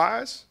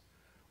surprise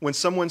when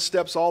someone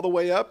steps all the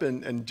way up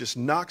and just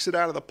knocks it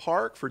out of the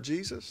park for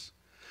Jesus.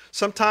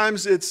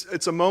 Sometimes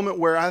it's a moment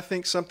where I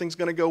think something's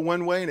going to go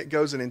one way and it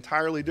goes an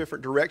entirely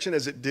different direction,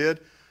 as it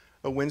did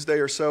a Wednesday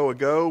or so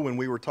ago when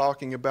we were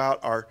talking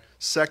about our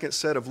second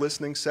set of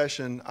listening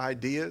session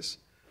ideas.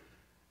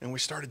 And we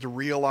started to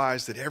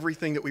realize that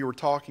everything that we were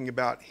talking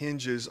about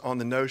hinges on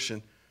the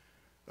notion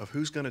of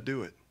who's going to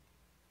do it.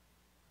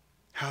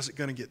 How's it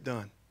going to get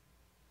done?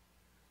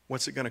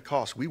 What's it going to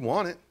cost? We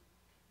want it.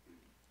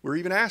 We're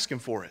even asking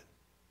for it.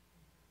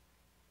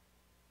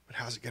 But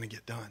how's it going to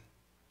get done?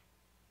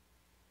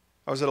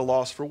 I was at a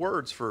loss for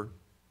words for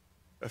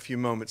a few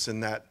moments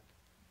in that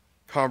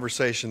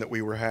conversation that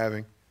we were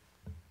having.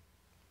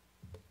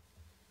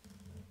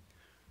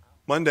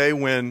 Monday,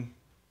 when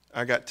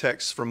I got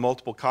texts from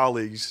multiple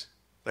colleagues,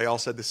 they all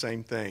said the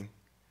same thing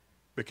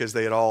because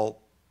they had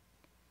all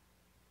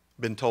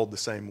been told the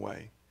same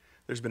way.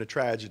 There's been a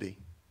tragedy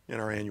in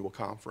our annual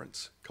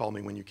conference. Call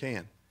me when you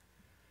can.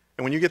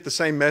 And when you get the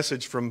same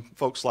message from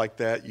folks like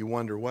that, you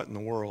wonder what in the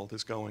world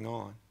is going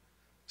on.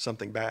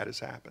 Something bad has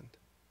happened.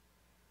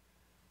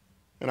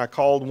 And I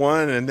called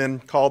one and then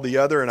called the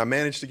other, and I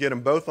managed to get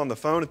them both on the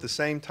phone at the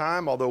same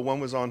time, although one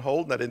was on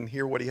hold and I didn't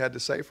hear what he had to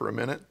say for a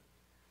minute.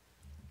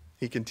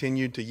 He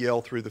continued to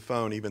yell through the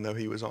phone even though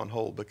he was on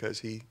hold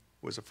because he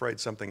was afraid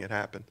something had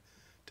happened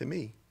to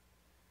me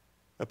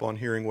upon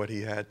hearing what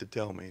he had to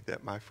tell me,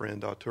 that my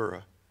friend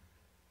Artura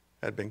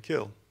had been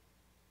killed.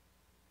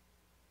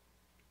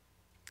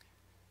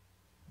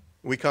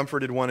 We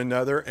comforted one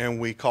another and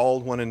we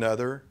called one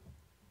another,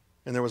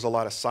 and there was a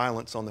lot of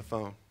silence on the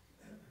phone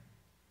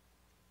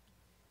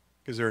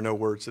because there are no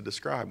words to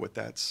describe what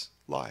that's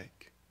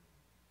like.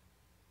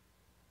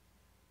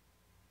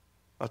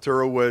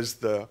 Artura was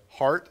the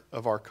heart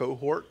of our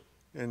cohort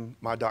in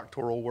my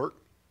doctoral work.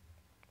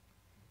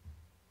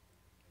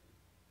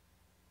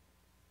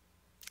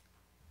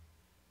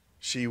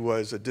 She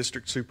was a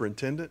district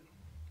superintendent.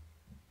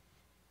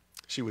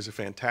 She was a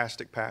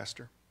fantastic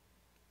pastor.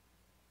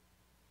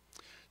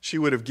 She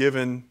would have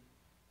given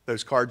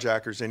those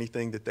carjackers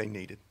anything that they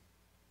needed.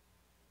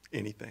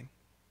 Anything.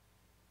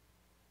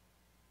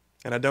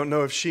 And I don't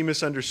know if she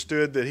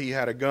misunderstood that he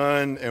had a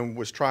gun and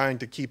was trying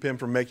to keep him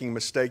from making a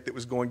mistake that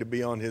was going to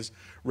be on his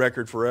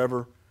record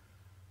forever,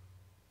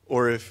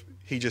 or if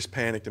he just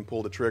panicked and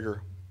pulled a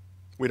trigger.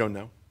 We don't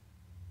know.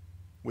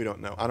 We don't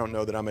know. I don't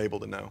know that I'm able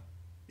to know,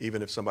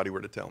 even if somebody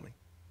were to tell me.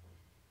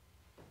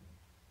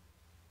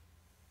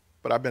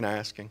 But I've been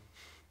asking.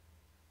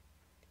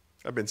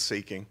 I've been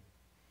seeking.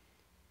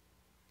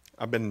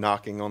 I've been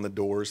knocking on the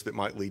doors that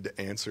might lead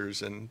to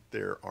answers, and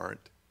there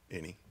aren't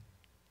any.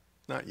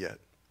 Not yet.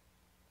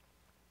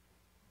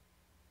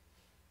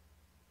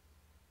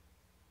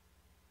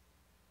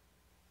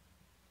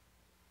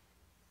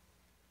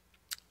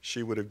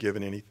 She would have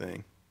given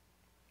anything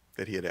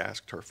that he had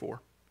asked her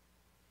for,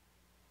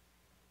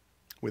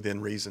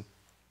 within reason.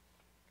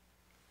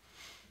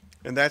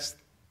 And that's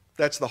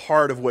the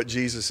heart of what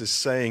Jesus is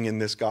saying in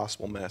this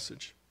gospel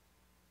message.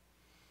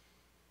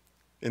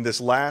 In this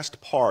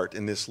last part,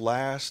 in this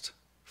last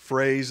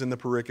phrase in the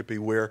pericope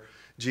where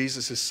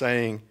Jesus is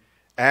saying,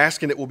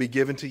 ask and it will be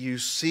given to you,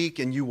 seek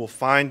and you will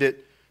find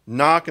it,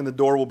 knock and the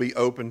door will be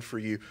opened for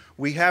you.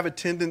 We have a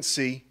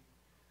tendency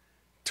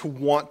to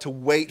want to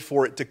wait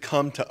for it to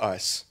come to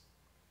us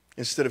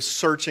instead of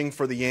searching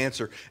for the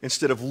answer,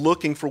 instead of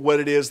looking for what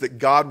it is that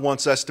God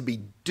wants us to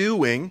be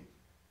doing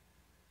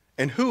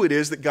and who it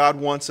is that God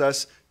wants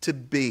us to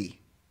be.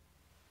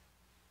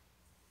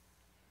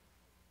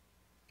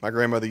 My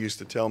grandmother used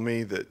to tell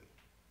me that,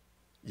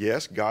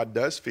 yes, God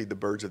does feed the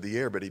birds of the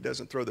air, but he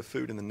doesn't throw the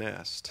food in the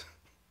nest.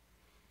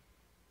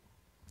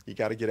 You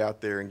got to get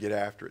out there and get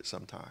after it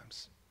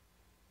sometimes.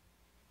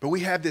 But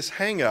we have this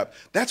hang-up.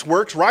 That's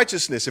works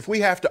righteousness. If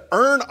we have to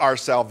earn our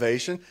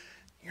salvation,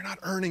 you're not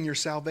earning your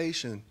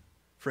salvation,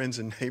 friends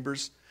and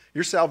neighbors.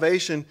 Your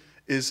salvation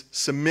is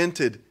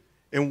cemented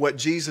in what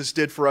Jesus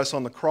did for us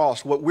on the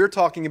cross. What we're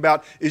talking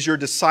about is your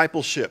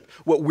discipleship.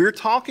 What we're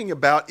talking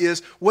about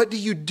is what do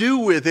you do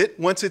with it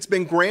once it's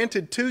been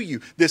granted to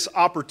you, this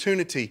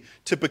opportunity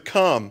to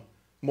become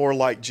more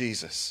like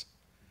Jesus.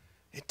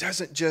 It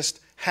doesn't just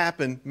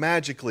happen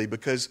magically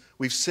because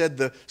we've said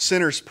the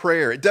sinner's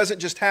prayer. It doesn't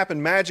just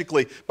happen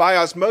magically by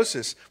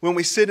osmosis when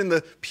we sit in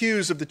the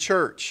pews of the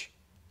church.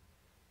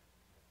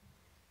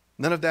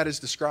 None of that is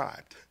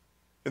described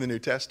in the New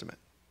Testament.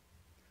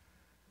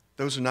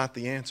 Those are not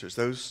the answers.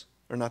 Those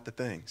are not the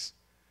things.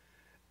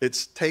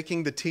 It's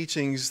taking the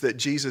teachings that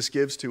Jesus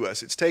gives to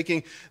us. It's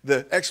taking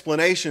the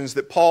explanations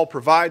that Paul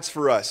provides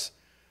for us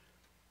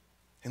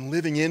and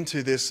living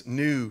into this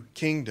new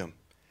kingdom.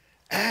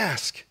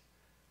 Ask,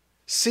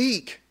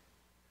 seek,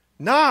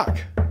 knock.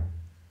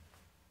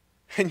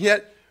 And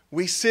yet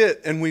we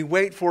sit and we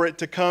wait for it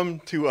to come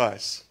to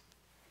us.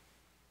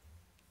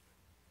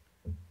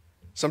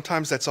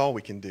 Sometimes that's all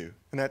we can do,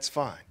 and that's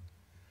fine.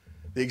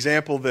 The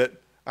example that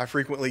I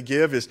frequently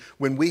give is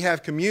when we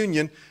have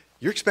communion,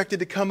 you're expected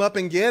to come up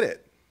and get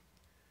it.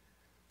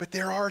 But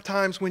there are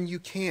times when you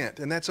can't,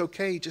 and that's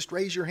okay. Just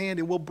raise your hand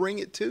and we'll bring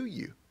it to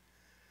you.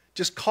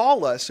 Just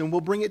call us and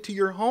we'll bring it to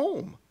your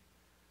home.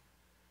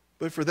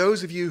 But for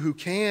those of you who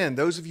can,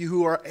 those of you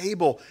who are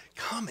able,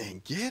 come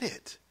and get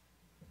it.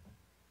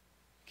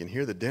 You can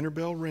hear the dinner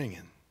bell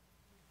ringing.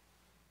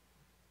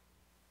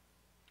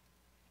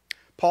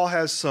 Paul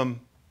has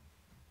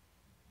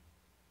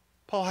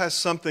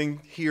something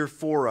here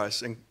for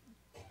us in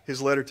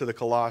his letter to the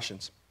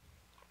Colossians.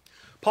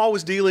 Paul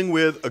was dealing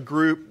with a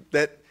group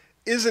that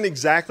isn't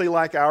exactly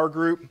like our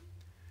group.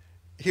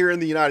 Here in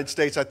the United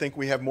States, I think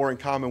we have more in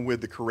common with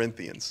the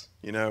Corinthians.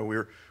 You know,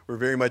 we're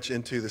very much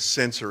into the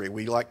sensory.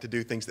 We like to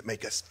do things that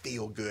make us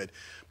feel good.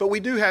 But we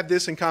do have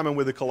this in common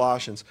with the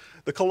Colossians.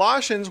 The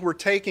Colossians were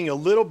taking a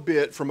little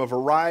bit from a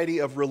variety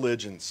of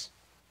religions.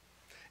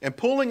 And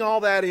pulling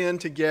all that in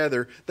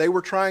together, they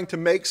were trying to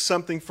make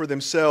something for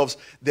themselves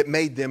that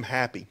made them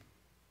happy.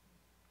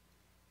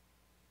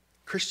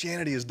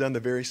 Christianity has done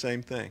the very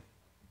same thing.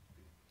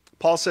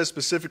 Paul says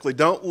specifically,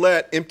 don't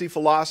let empty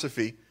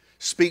philosophy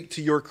speak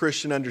to your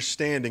Christian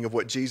understanding of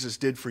what Jesus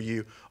did for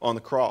you on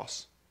the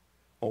cross.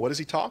 Well, what is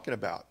he talking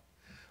about?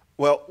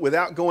 Well,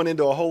 without going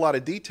into a whole lot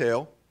of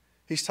detail,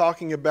 he's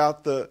talking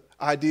about the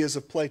ideas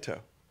of Plato,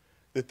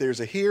 that there's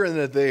a here and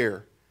a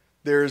there.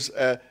 There's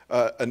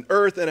an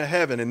earth and a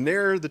heaven, and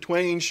there the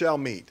twain shall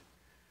meet.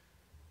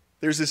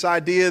 There's this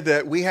idea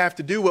that we have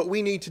to do what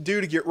we need to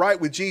do to get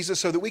right with Jesus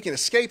so that we can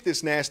escape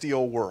this nasty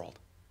old world.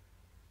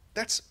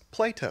 That's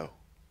Plato.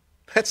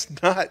 That's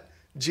not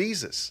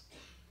Jesus.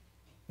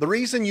 The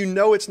reason you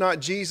know it's not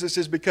Jesus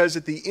is because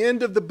at the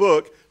end of the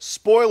book,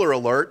 spoiler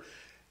alert,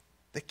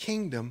 the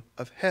kingdom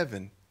of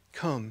heaven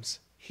comes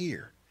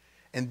here.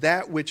 And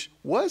that which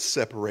was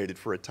separated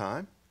for a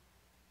time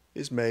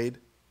is made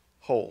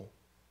whole.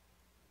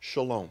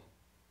 Shalom.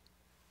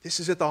 This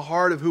is at the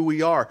heart of who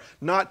we are.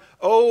 Not,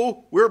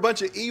 oh, we're a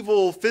bunch of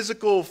evil,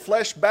 physical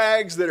flesh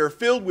bags that are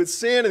filled with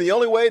sin, and the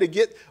only way to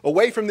get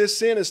away from this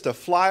sin is to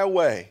fly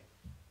away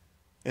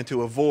and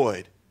to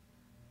avoid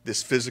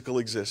this physical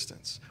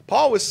existence.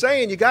 Paul was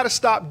saying you got to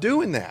stop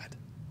doing that.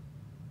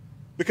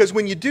 Because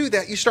when you do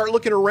that, you start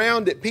looking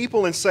around at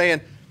people and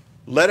saying,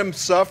 let them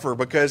suffer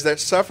because that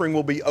suffering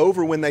will be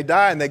over when they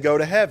die and they go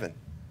to heaven.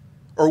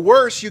 Or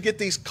worse, you get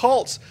these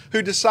cults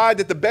who decide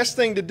that the best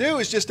thing to do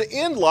is just to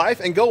end life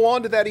and go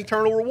on to that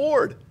eternal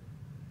reward.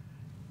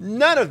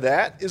 None of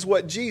that is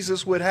what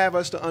Jesus would have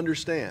us to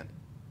understand.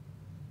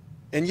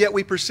 And yet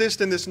we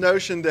persist in this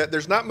notion that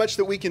there's not much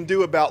that we can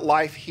do about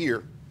life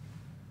here.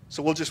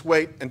 So we'll just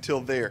wait until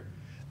there.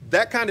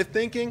 That kind of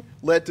thinking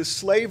led to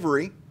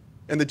slavery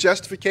and the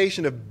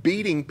justification of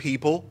beating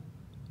people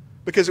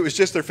because it was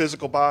just their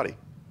physical body.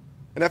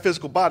 And that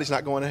physical body's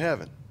not going to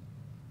heaven.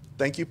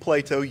 Thank you,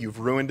 Plato. You've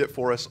ruined it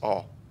for us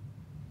all.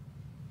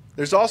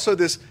 There's also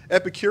this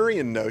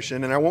Epicurean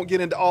notion, and I won't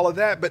get into all of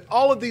that, but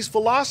all of these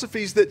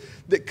philosophies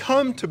that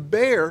come to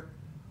bear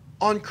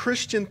on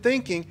Christian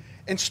thinking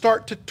and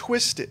start to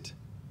twist it.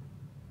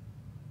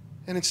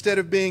 And instead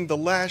of being the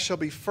last shall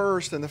be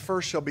first and the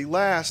first shall be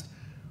last,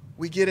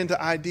 we get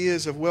into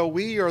ideas of, well,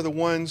 we are the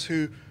ones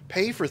who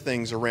pay for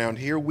things around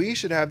here. We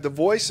should have the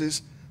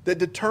voices that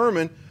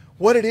determine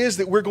what it is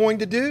that we're going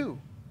to do.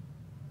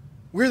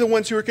 We're the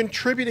ones who are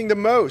contributing the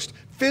most,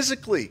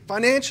 physically,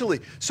 financially.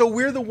 So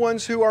we're the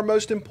ones who are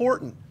most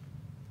important.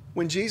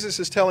 When Jesus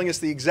is telling us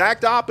the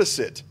exact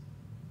opposite,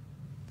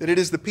 that it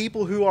is the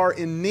people who are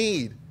in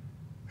need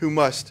who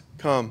must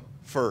come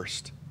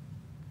first.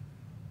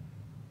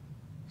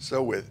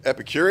 So with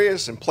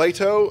Epicurus and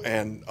Plato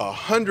and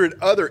 100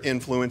 other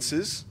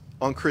influences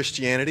on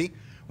Christianity,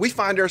 we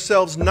find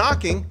ourselves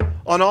knocking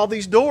on all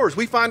these doors.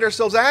 We find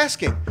ourselves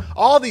asking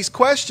all these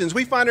questions.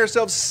 We find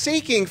ourselves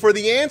seeking for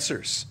the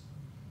answers.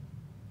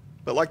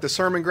 But like the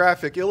sermon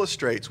graphic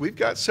illustrates, we've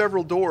got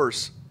several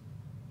doors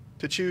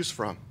to choose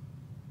from.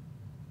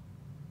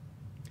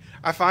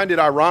 I find it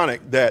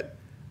ironic that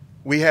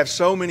we have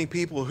so many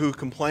people who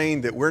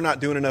complain that we're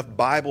not doing enough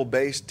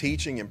Bible-based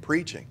teaching and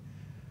preaching.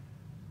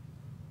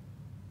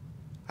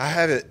 I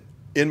have it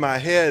in my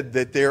head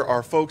that there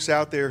are folks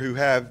out there who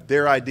have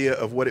their idea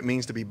of what it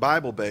means to be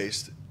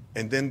Bible-based,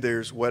 and then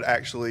there's what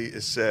actually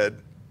is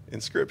said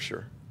in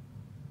Scripture.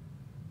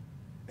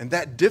 And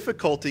that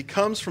difficulty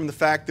comes from the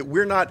fact that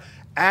we're not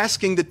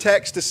asking the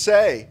text to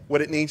say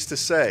what it needs to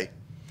say.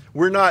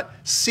 We're not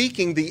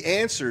seeking the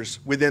answers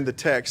within the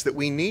text that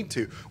we need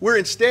to. We're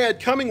instead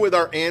coming with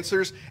our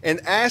answers and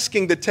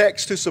asking the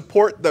text to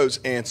support those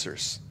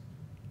answers.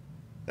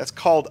 That's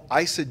called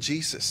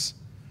eisegesis.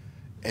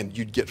 And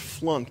you'd get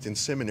flunked in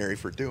seminary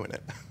for doing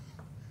it.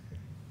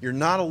 You're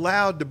not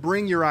allowed to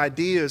bring your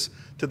ideas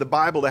to the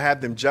Bible to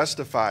have them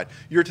justified.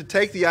 You're to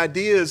take the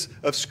ideas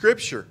of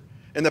Scripture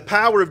and the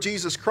power of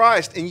Jesus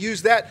Christ and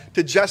use that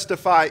to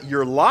justify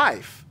your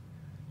life,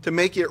 to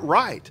make it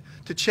right,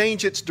 to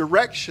change its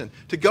direction,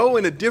 to go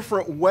in a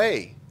different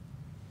way,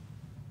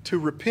 to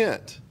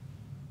repent,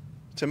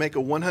 to make a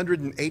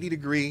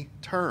 180-degree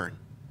turn.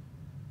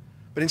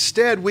 But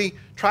instead, we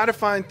try to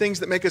find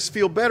things that make us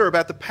feel better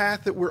about the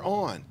path that we're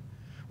on.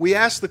 We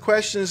ask the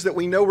questions that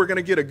we know we're going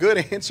to get a good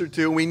answer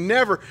to, and we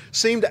never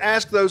seem to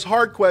ask those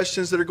hard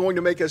questions that are going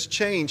to make us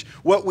change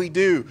what we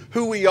do,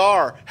 who we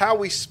are, how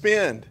we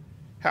spend,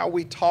 how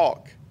we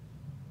talk,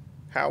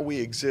 how we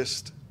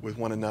exist with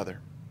one another.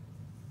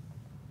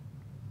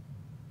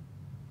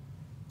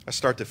 I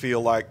start to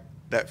feel like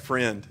that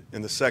friend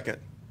in the second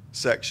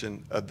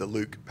section of the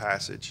Luke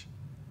passage,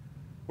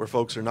 where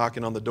folks are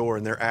knocking on the door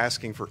and they're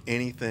asking for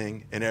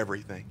anything and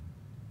everything.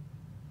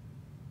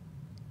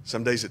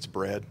 Some days it's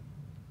bread.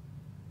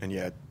 And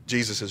yeah,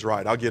 Jesus is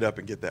right. I'll get up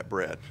and get that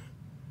bread.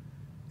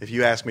 If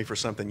you ask me for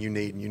something you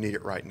need and you need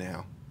it right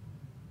now,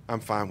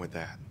 I'm fine with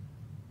that.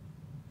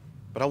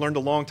 But I learned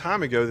a long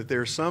time ago that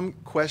there are some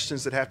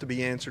questions that have to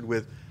be answered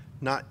with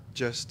not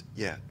just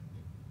yet.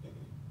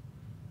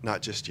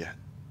 Not just yet.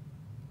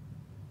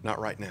 Not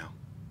right now.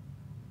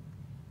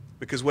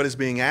 Because what is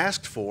being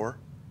asked for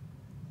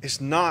is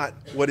not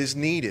what is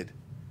needed.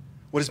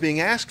 What is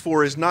being asked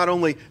for is not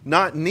only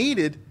not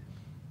needed,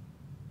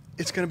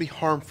 it's going to be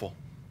harmful.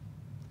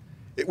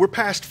 We're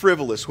past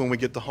frivolous when we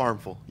get to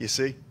harmful, you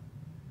see?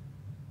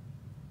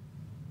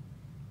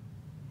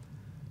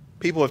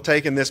 People have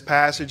taken this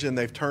passage and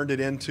they've turned it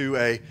into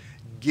a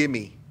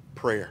gimme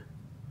prayer.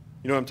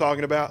 You know what I'm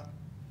talking about?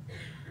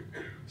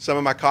 Some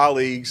of my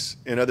colleagues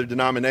in other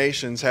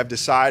denominations have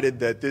decided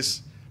that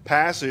this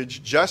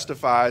passage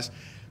justifies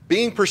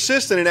being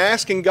persistent in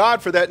asking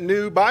God for that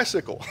new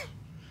bicycle,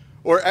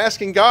 or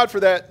asking God for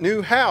that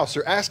new house,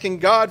 or asking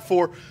God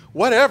for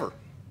whatever.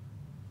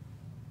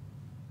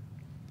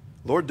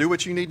 Lord, do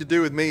what you need to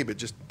do with me, but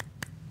just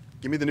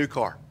give me the new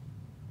car.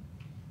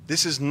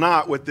 This is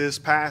not what this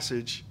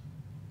passage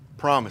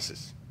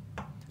promises.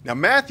 Now,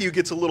 Matthew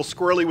gets a little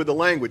squirrely with the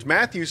language.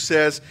 Matthew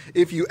says,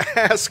 if you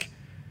ask,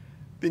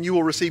 then you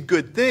will receive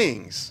good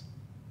things.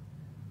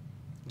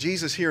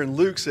 Jesus here in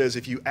Luke says,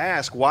 if you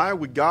ask, why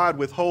would God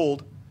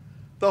withhold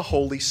the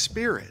Holy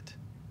Spirit?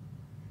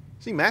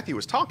 See, Matthew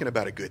was talking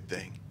about a good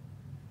thing,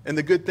 and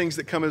the good things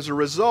that come as a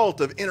result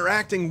of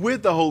interacting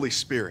with the Holy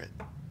Spirit.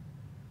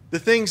 The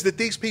things that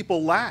these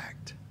people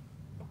lacked: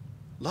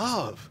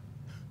 love,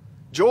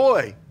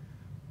 joy,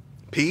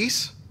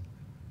 peace,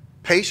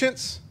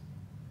 patience,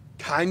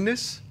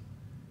 kindness,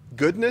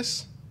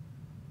 goodness,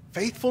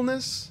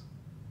 faithfulness,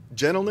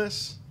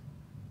 gentleness,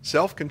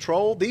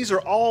 self-control. These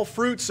are all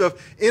fruits of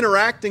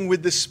interacting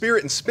with the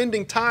Spirit and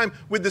spending time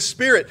with the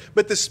Spirit.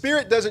 But the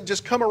Spirit doesn't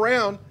just come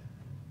around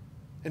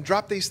and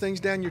drop these things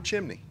down your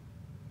chimney.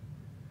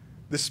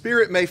 The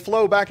Spirit may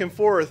flow back and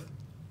forth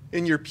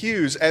in your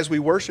pews as we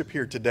worship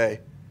here today.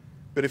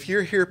 But if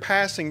you're here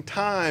passing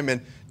time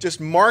and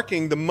just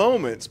marking the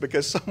moments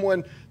because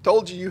someone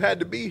told you you had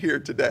to be here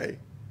today,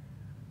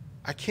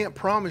 I can't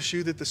promise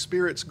you that the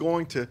Spirit's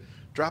going to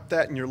drop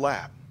that in your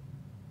lap.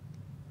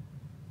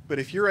 But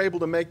if you're able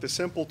to make the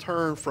simple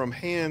turn from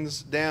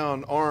hands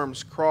down,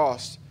 arms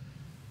crossed,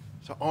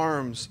 to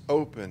arms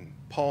open,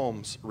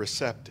 palms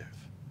receptive.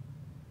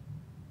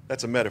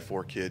 That's a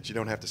metaphor, kids. You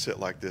don't have to sit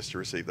like this to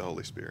receive the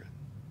Holy Spirit.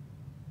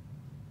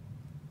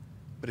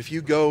 But if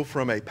you go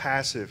from a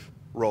passive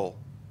role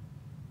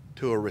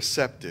to a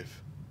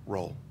receptive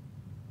role,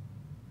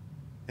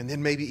 and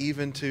then maybe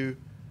even to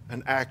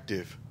an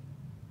active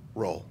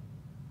role,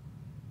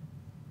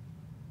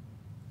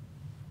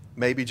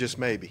 maybe, just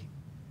maybe,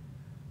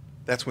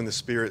 that's when the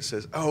Spirit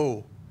says,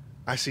 oh,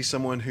 I see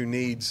someone who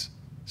needs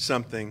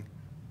something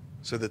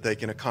so that they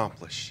can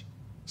accomplish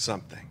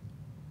something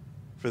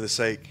for the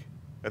sake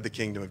of the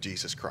kingdom of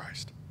Jesus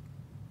Christ.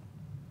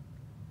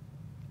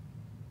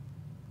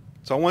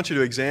 So I want you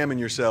to examine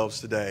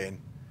yourselves today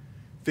and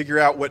figure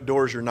out what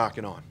doors you're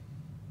knocking on.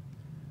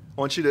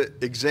 I want you to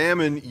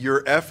examine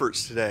your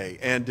efforts today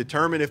and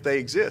determine if they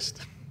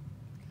exist.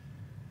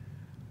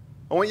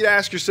 I want you to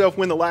ask yourself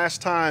when the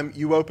last time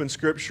you opened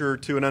Scripture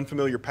to an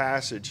unfamiliar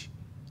passage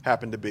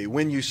happened to be.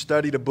 When you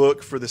studied a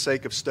book for the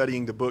sake of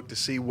studying the book to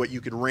see what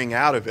you could wring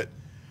out of it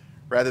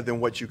rather than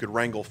what you could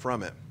wrangle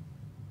from it.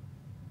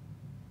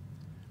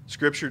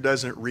 Scripture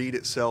doesn't read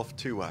itself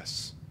to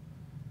us.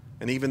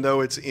 And even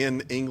though it's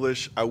in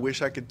English, I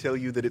wish I could tell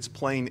you that it's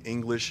plain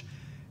English.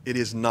 It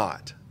is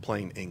not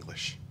plain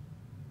English.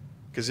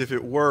 Because if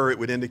it were, it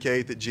would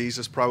indicate that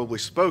Jesus probably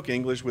spoke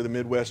English with a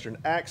Midwestern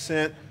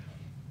accent.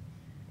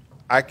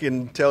 I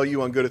can tell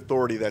you on good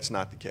authority that's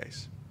not the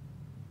case.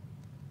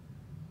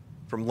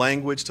 From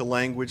language to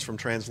language, from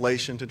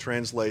translation to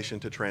translation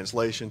to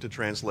translation to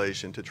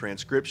translation to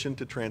transcription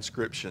to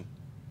transcription,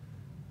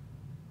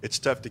 it's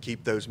tough to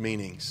keep those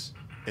meanings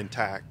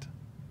intact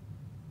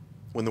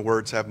when the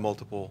words have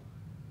multiple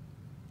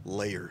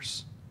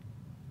layers.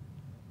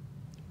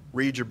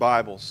 Read your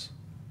Bibles,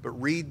 but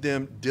read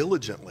them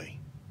diligently.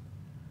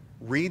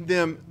 Read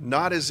them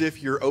not as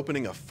if you're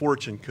opening a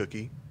fortune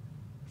cookie,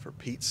 for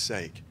Pete's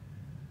sake,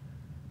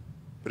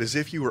 but as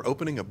if you were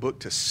opening a book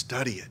to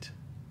study it,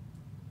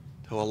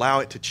 to allow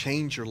it to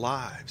change your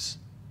lives.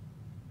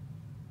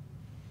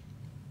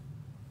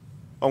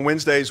 On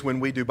Wednesdays when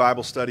we do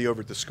Bible study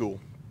over at the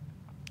school,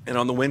 and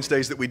on the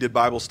Wednesdays that we did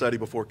Bible study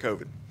before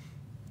COVID,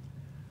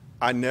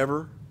 I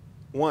never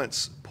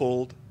once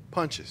pulled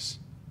punches.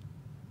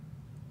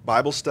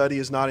 Bible study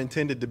is not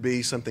intended to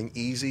be something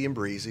easy and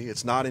breezy.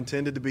 It's not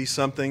intended to be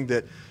something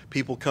that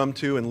people come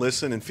to and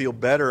listen and feel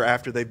better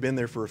after they've been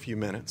there for a few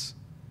minutes.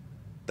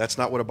 That's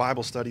not what a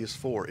Bible study is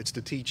for. It's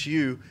to teach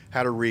you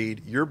how to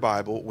read your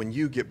Bible when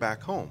you get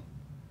back home.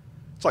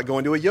 It's like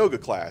going to a yoga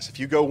class. If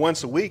you go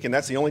once a week and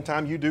that's the only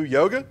time you do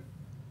yoga,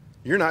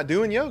 you're not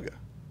doing yoga.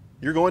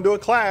 You're going to a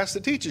class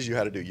that teaches you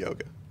how to do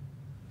yoga.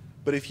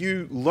 But if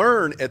you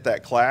learn at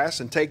that class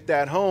and take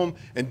that home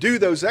and do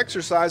those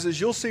exercises,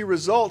 you'll see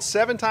results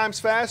 7 times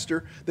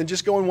faster than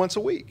just going once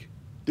a week.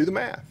 Do the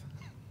math.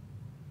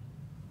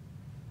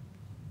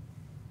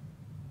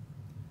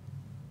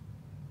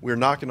 We're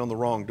knocking on the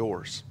wrong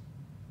doors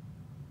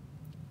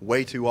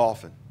way too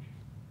often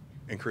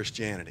in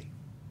Christianity.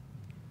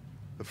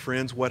 But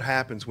friends, what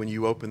happens when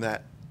you open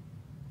that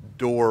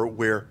door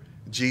where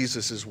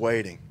Jesus is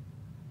waiting?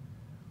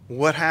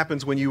 What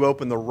happens when you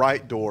open the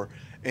right door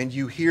and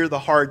you hear the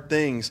hard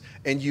things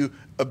and you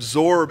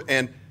absorb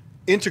and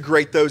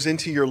integrate those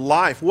into your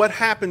life? What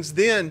happens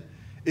then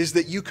is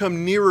that you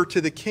come nearer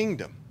to the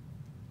kingdom.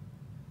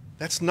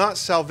 That's not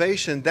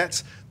salvation.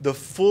 That's the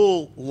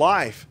full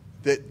life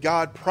that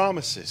God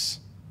promises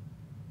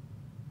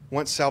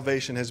once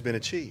salvation has been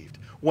achieved,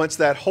 once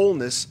that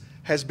wholeness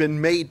has been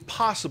made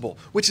possible,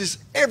 which is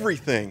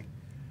everything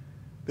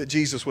that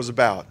Jesus was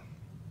about.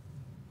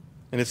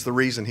 And it's the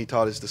reason he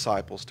taught his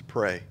disciples to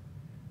pray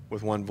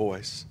with one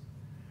voice.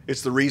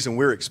 It's the reason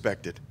we're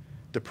expected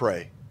to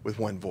pray with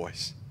one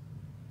voice.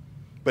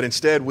 But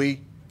instead,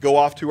 we go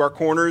off to our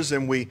corners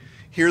and we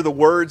hear the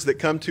words that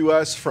come to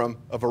us from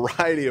a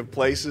variety of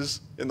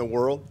places in the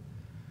world.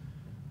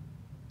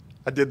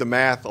 I did the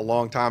math a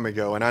long time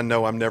ago, and I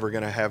know I'm never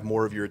going to have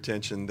more of your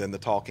attention than the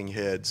talking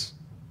heads.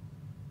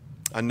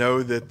 I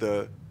know that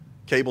the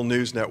cable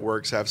news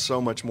networks have so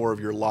much more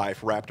of your life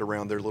wrapped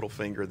around their little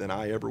finger than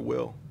I ever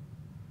will.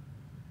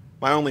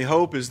 My only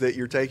hope is that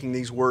you're taking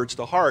these words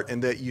to heart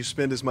and that you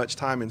spend as much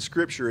time in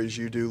Scripture as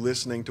you do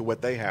listening to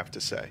what they have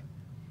to say.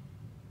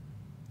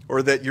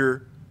 Or that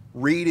you're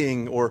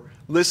reading or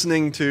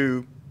listening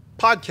to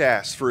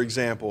podcasts, for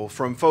example,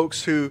 from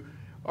folks who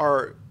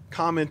are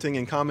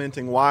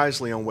commenting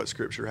wisely on what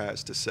Scripture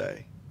has to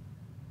say,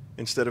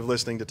 instead of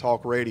listening to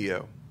talk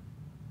radio.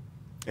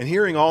 And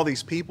hearing all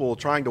these people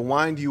trying to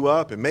wind you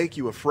up and make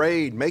you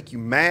afraid, make you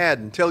mad,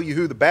 and tell you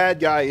who the bad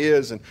guy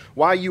is and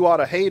why you ought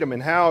to hate him,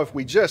 and how if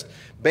we just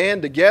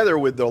band together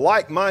with the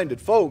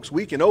like-minded folks,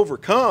 we can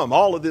overcome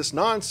all of this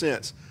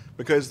nonsense,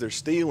 because they're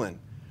stealing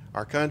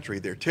our country,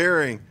 they're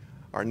tearing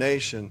our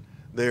nation,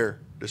 they're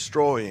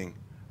destroying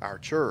our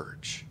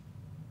church.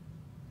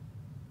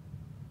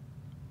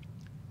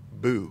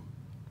 Boo.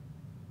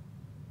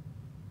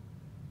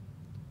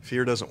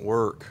 Fear doesn't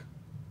work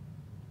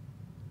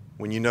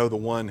when you know the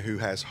one who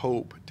has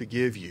hope to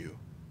give you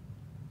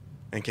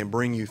and can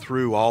bring you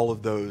through all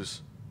of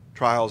those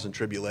trials and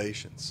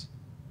tribulations.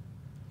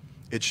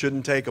 It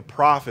shouldn't take a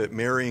prophet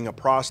marrying a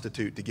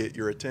prostitute to get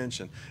your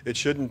attention. It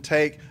shouldn't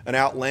take an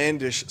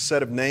outlandish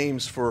set of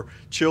names for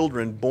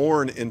children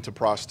born into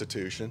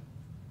prostitution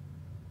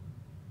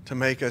to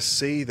make us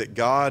see that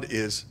God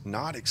is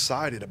not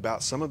excited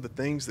about some of the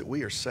things that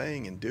we are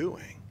saying and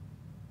doing.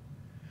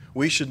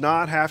 We should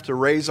not have to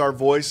raise our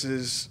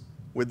voices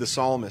with the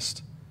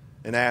psalmist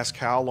and ask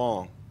how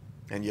long,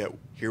 and yet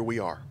here we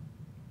are.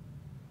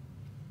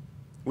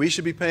 We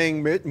should be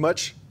paying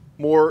much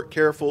more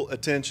careful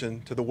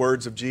attention to the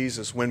words of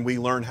Jesus when we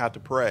learn how to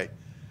pray,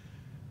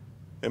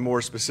 and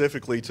more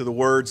specifically to the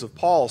words of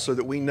Paul, so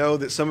that we know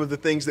that some of the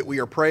things that we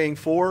are praying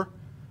for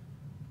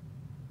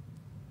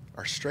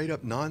are straight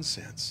up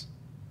nonsense.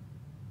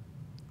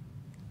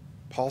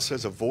 Paul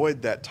says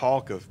avoid that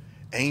talk of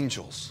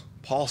angels.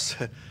 Paul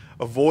said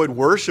avoid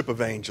worship of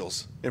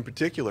angels in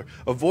particular.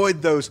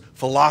 Avoid those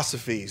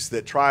philosophies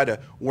that try to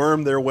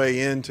worm their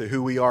way into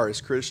who we are as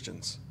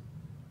Christians.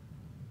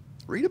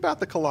 Read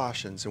about the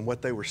Colossians and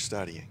what they were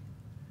studying.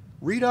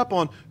 Read up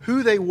on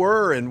who they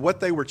were and what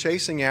they were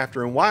chasing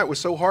after and why it was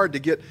so hard to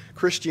get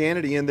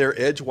Christianity in there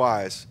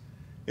edgewise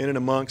in and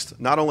amongst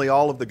not only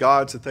all of the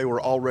gods that they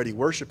were already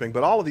worshiping,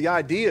 but all of the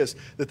ideas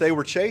that they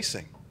were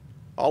chasing,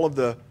 all of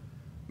the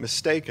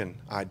mistaken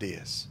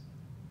ideas.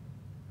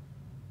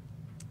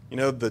 You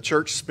know, the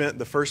church spent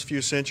the first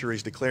few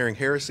centuries declaring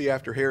heresy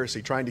after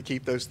heresy, trying to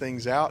keep those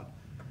things out.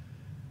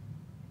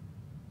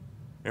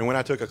 And when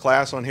I took a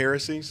class on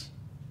heresies,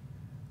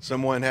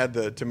 someone had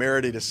the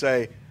temerity to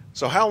say,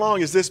 "So how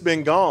long has this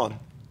been gone?"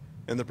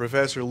 And the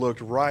professor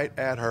looked right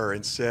at her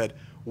and said,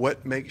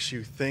 "What makes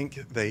you think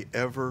they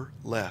ever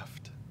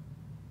left?"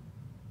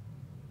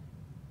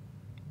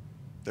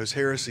 Those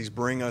heresies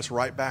bring us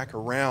right back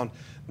around,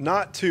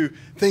 not to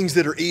things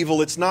that are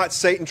evil. It's not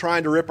Satan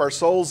trying to rip our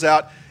souls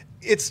out.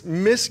 It's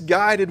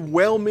misguided,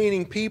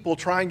 well-meaning people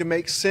trying to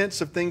make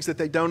sense of things that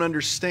they don't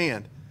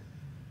understand,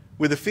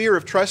 with the fear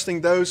of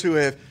trusting those who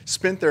have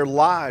spent their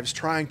lives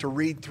trying to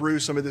read through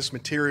some of this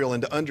material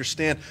and to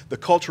understand the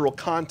cultural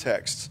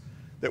contexts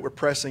that we're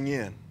pressing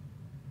in.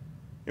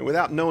 And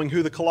without knowing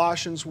who the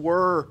Colossians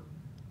were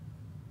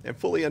and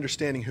fully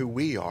understanding who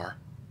we are,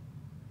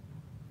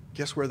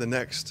 guess where the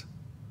next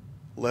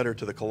letter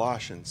to the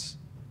Colossians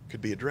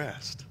could be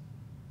addressed?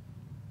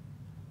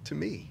 To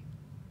me,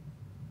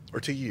 or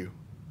to you.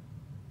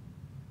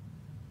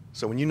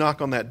 So when you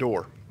knock on that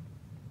door,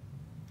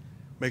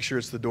 make sure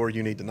it's the door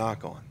you need to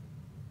knock on.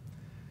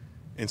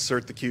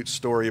 Insert the cute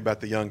story about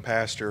the young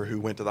pastor who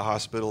went to the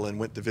hospital and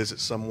went to visit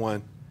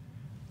someone,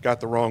 got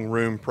the wrong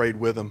room, prayed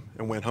with them,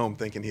 and went home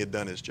thinking he had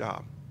done his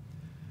job.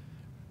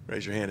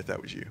 Raise your hand if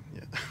that was you.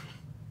 Yeah.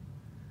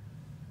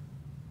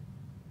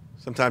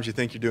 Sometimes you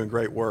think you're doing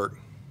great work.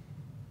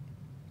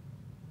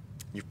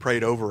 You've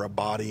prayed over a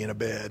body in a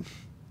bed,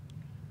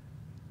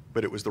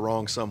 but it was the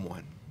wrong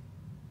someone.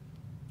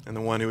 And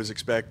the one who was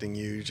expecting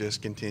you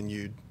just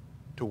continued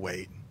to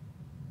wait.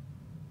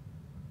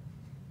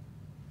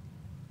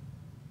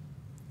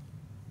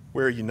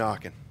 Where are you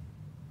knocking?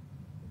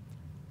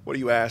 What are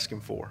you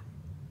asking for?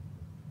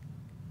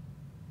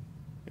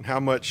 And how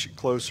much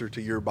closer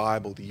to your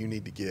Bible do you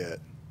need to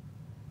get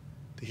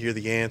to hear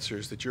the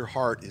answers that your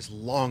heart is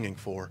longing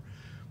for,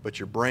 but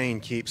your brain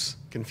keeps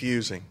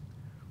confusing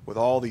with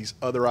all these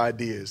other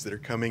ideas that are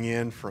coming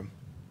in from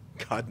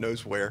God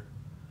knows where?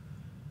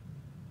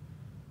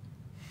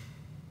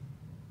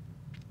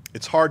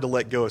 It's hard to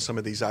let go of some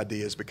of these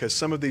ideas because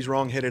some of these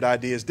wrong-headed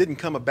ideas didn't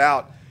come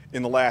about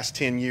in the last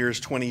 10 years,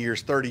 20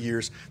 years, 30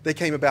 years. They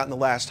came about in the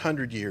last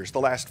 100 years, the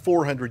last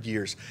 400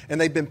 years. And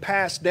they've been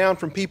passed down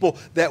from people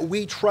that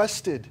we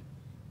trusted.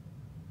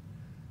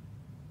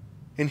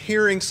 And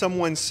hearing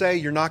someone say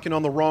you're knocking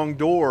on the wrong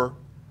door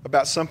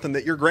about something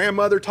that your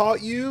grandmother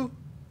taught you,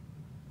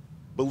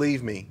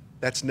 believe me,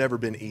 that's never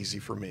been easy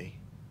for me.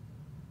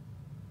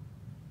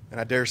 And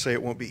I dare say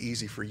it won't be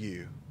easy for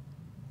you.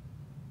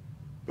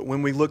 But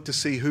when we look to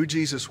see who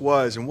Jesus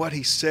was and what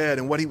he said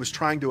and what he was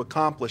trying to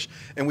accomplish,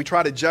 and we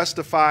try to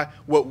justify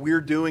what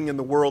we're doing in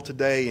the world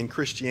today in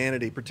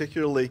Christianity,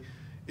 particularly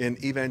in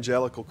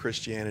evangelical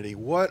Christianity,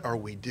 what are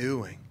we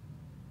doing?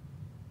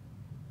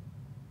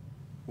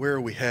 Where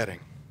are we heading?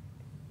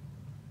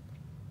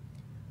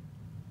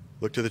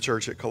 Look to the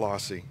church at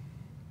Colossae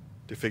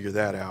to figure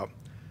that out.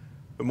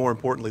 But more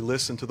importantly,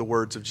 listen to the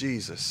words of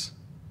Jesus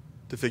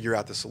to figure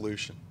out the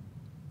solution.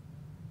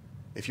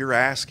 If you're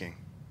asking,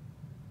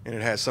 and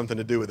it has something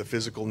to do with a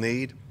physical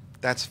need,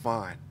 that's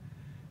fine.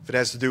 If it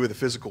has to do with a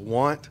physical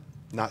want,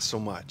 not so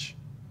much.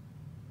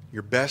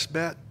 Your best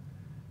bet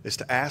is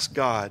to ask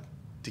God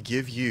to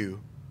give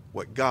you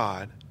what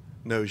God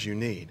knows you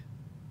need.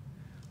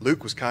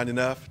 Luke was kind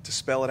enough to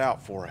spell it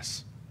out for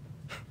us.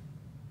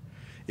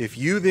 If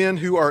you then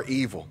who are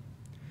evil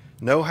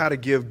know how to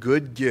give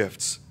good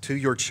gifts to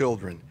your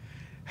children,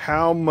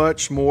 how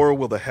much more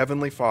will the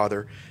Heavenly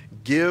Father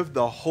give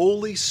the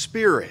Holy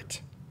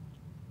Spirit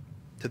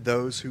to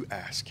those who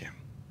ask him?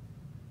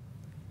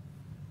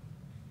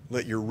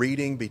 Let your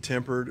reading be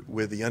tempered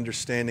with the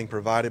understanding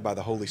provided by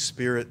the Holy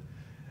Spirit,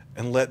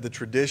 and let the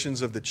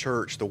traditions of the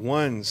church, the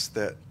ones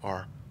that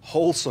are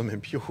wholesome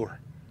and pure,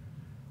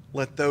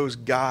 let those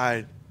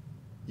guide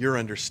your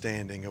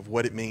understanding of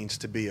what it means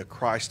to be a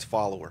Christ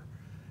follower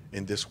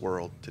in this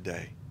world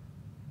today.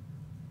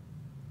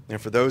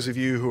 And for those of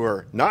you who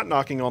are not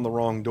knocking on the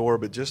wrong door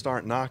but just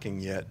aren't knocking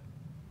yet,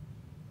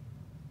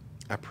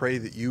 I pray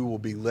that you will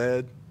be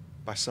led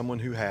by someone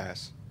who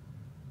has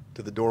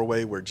to the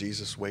doorway where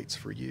Jesus waits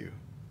for you.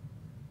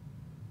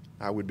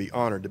 I would be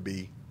honored to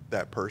be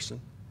that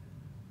person.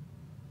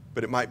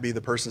 But it might be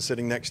the person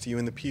sitting next to you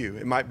in the pew.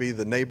 It might be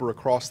the neighbor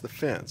across the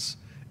fence.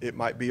 It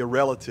might be a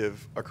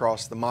relative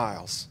across the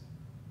miles.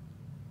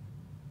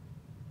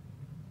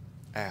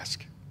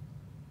 Ask,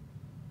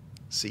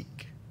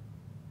 seek,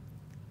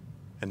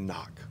 and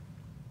knock.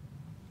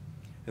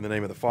 In the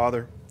name of the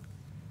Father,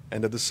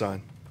 and of the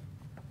Son,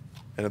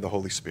 and of the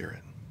Holy Spirit.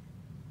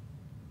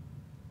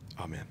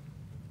 Amen.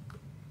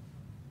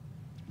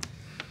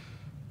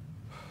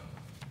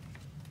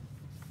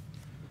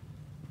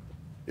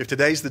 If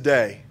today's the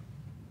day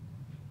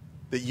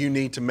that you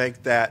need to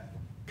make that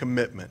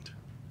commitment,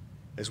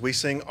 as we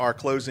sing our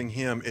closing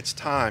hymn, it's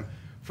time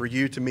for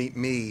you to meet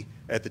me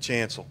at the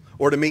chancel,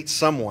 or to meet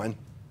someone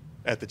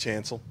at the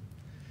chancel.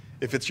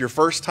 If it's your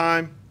first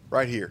time,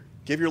 right here,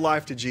 give your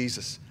life to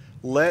Jesus.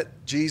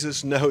 Let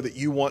Jesus know that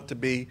you want to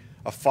be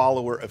a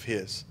follower of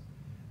His.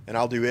 And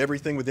I'll do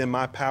everything within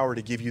my power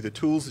to give you the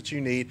tools that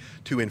you need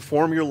to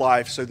inform your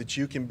life so that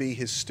you can be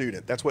His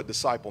student. That's what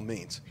disciple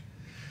means.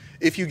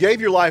 If you gave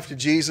your life to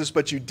Jesus,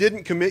 but you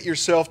didn't commit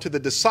yourself to the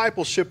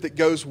discipleship that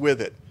goes with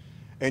it,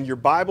 and your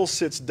Bible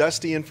sits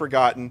dusty and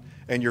forgotten,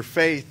 and your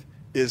faith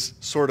is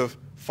sort of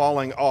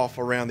falling off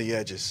around the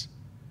edges,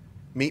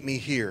 meet me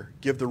here.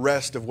 Give the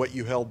rest of what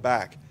you held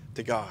back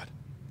to God.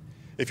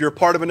 If you're a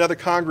part of another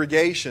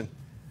congregation,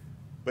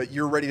 but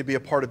you're ready to be a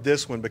part of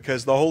this one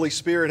because the Holy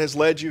Spirit has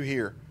led you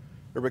here,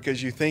 or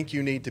because you think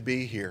you need to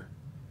be here,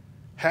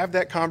 have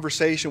that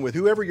conversation with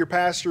whoever your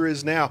pastor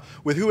is now,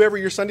 with whoever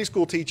your Sunday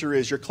school teacher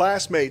is, your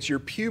classmates, your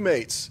pew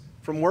mates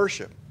from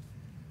worship.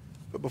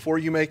 But before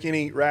you make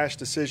any rash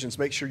decisions,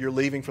 make sure you're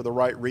leaving for the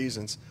right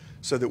reasons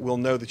so that we'll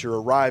know that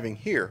you're arriving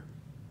here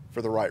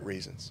for the right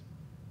reasons.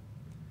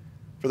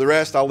 For the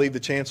rest, I'll leave the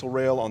chancel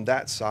rail on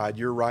that side,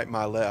 your right,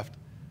 my left,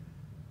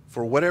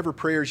 for whatever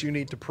prayers you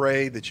need to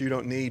pray that you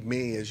don't need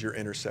me as your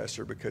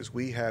intercessor, because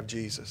we have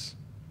Jesus.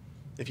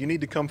 If you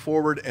need to come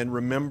forward and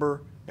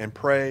remember and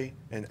pray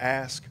and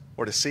ask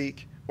or to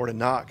seek or to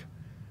knock,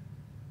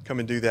 come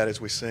and do that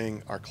as we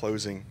sing our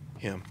closing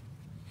hymn.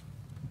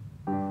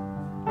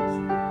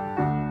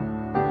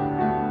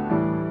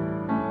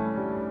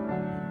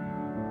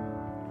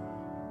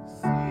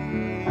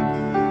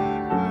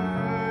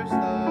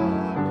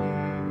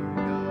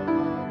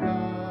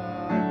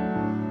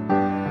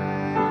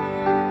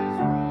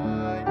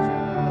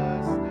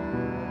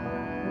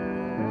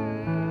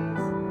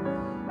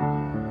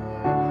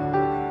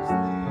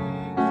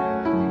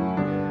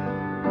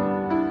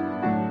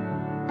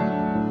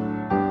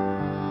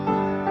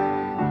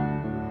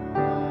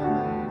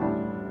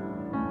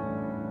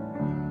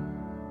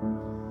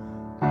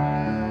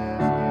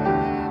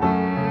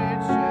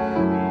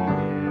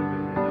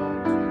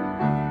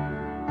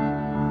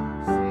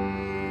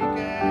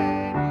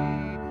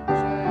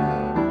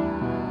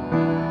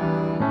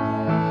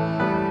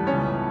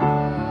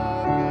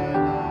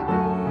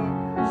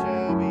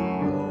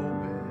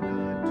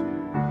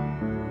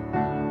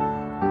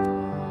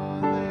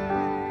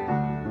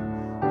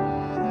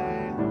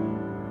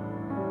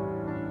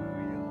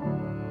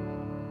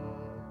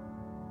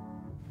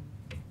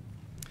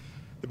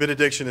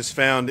 Benediction is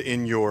found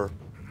in your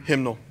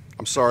hymnal,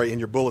 in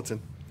your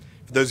bulletin.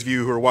 For those of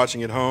you who are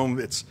watching at home,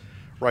 it's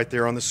right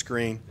there on the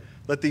screen.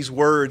 Let these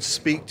words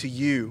speak to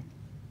you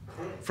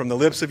from the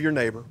lips of your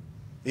neighbor,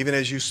 even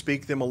as you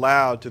speak them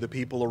aloud to the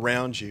people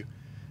around you,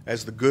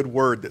 as the good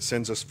word that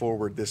sends us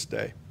forward this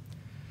day.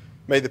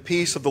 May the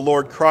peace of the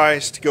Lord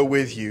Christ go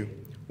with you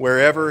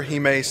wherever He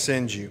may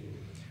send you.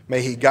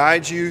 May He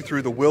guide you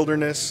through the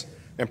wilderness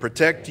and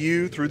protect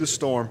you through the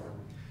storm.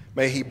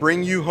 May He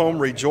bring you home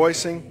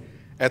rejoicing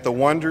at the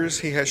wonders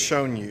He has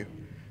shown you.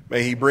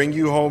 May He bring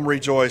you home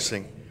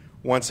rejoicing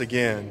once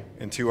again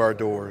into our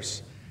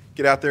doors.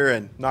 Get out there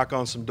and knock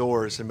on some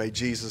doors, and may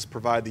Jesus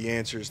provide the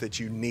answers that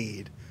you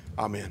need.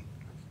 Amen.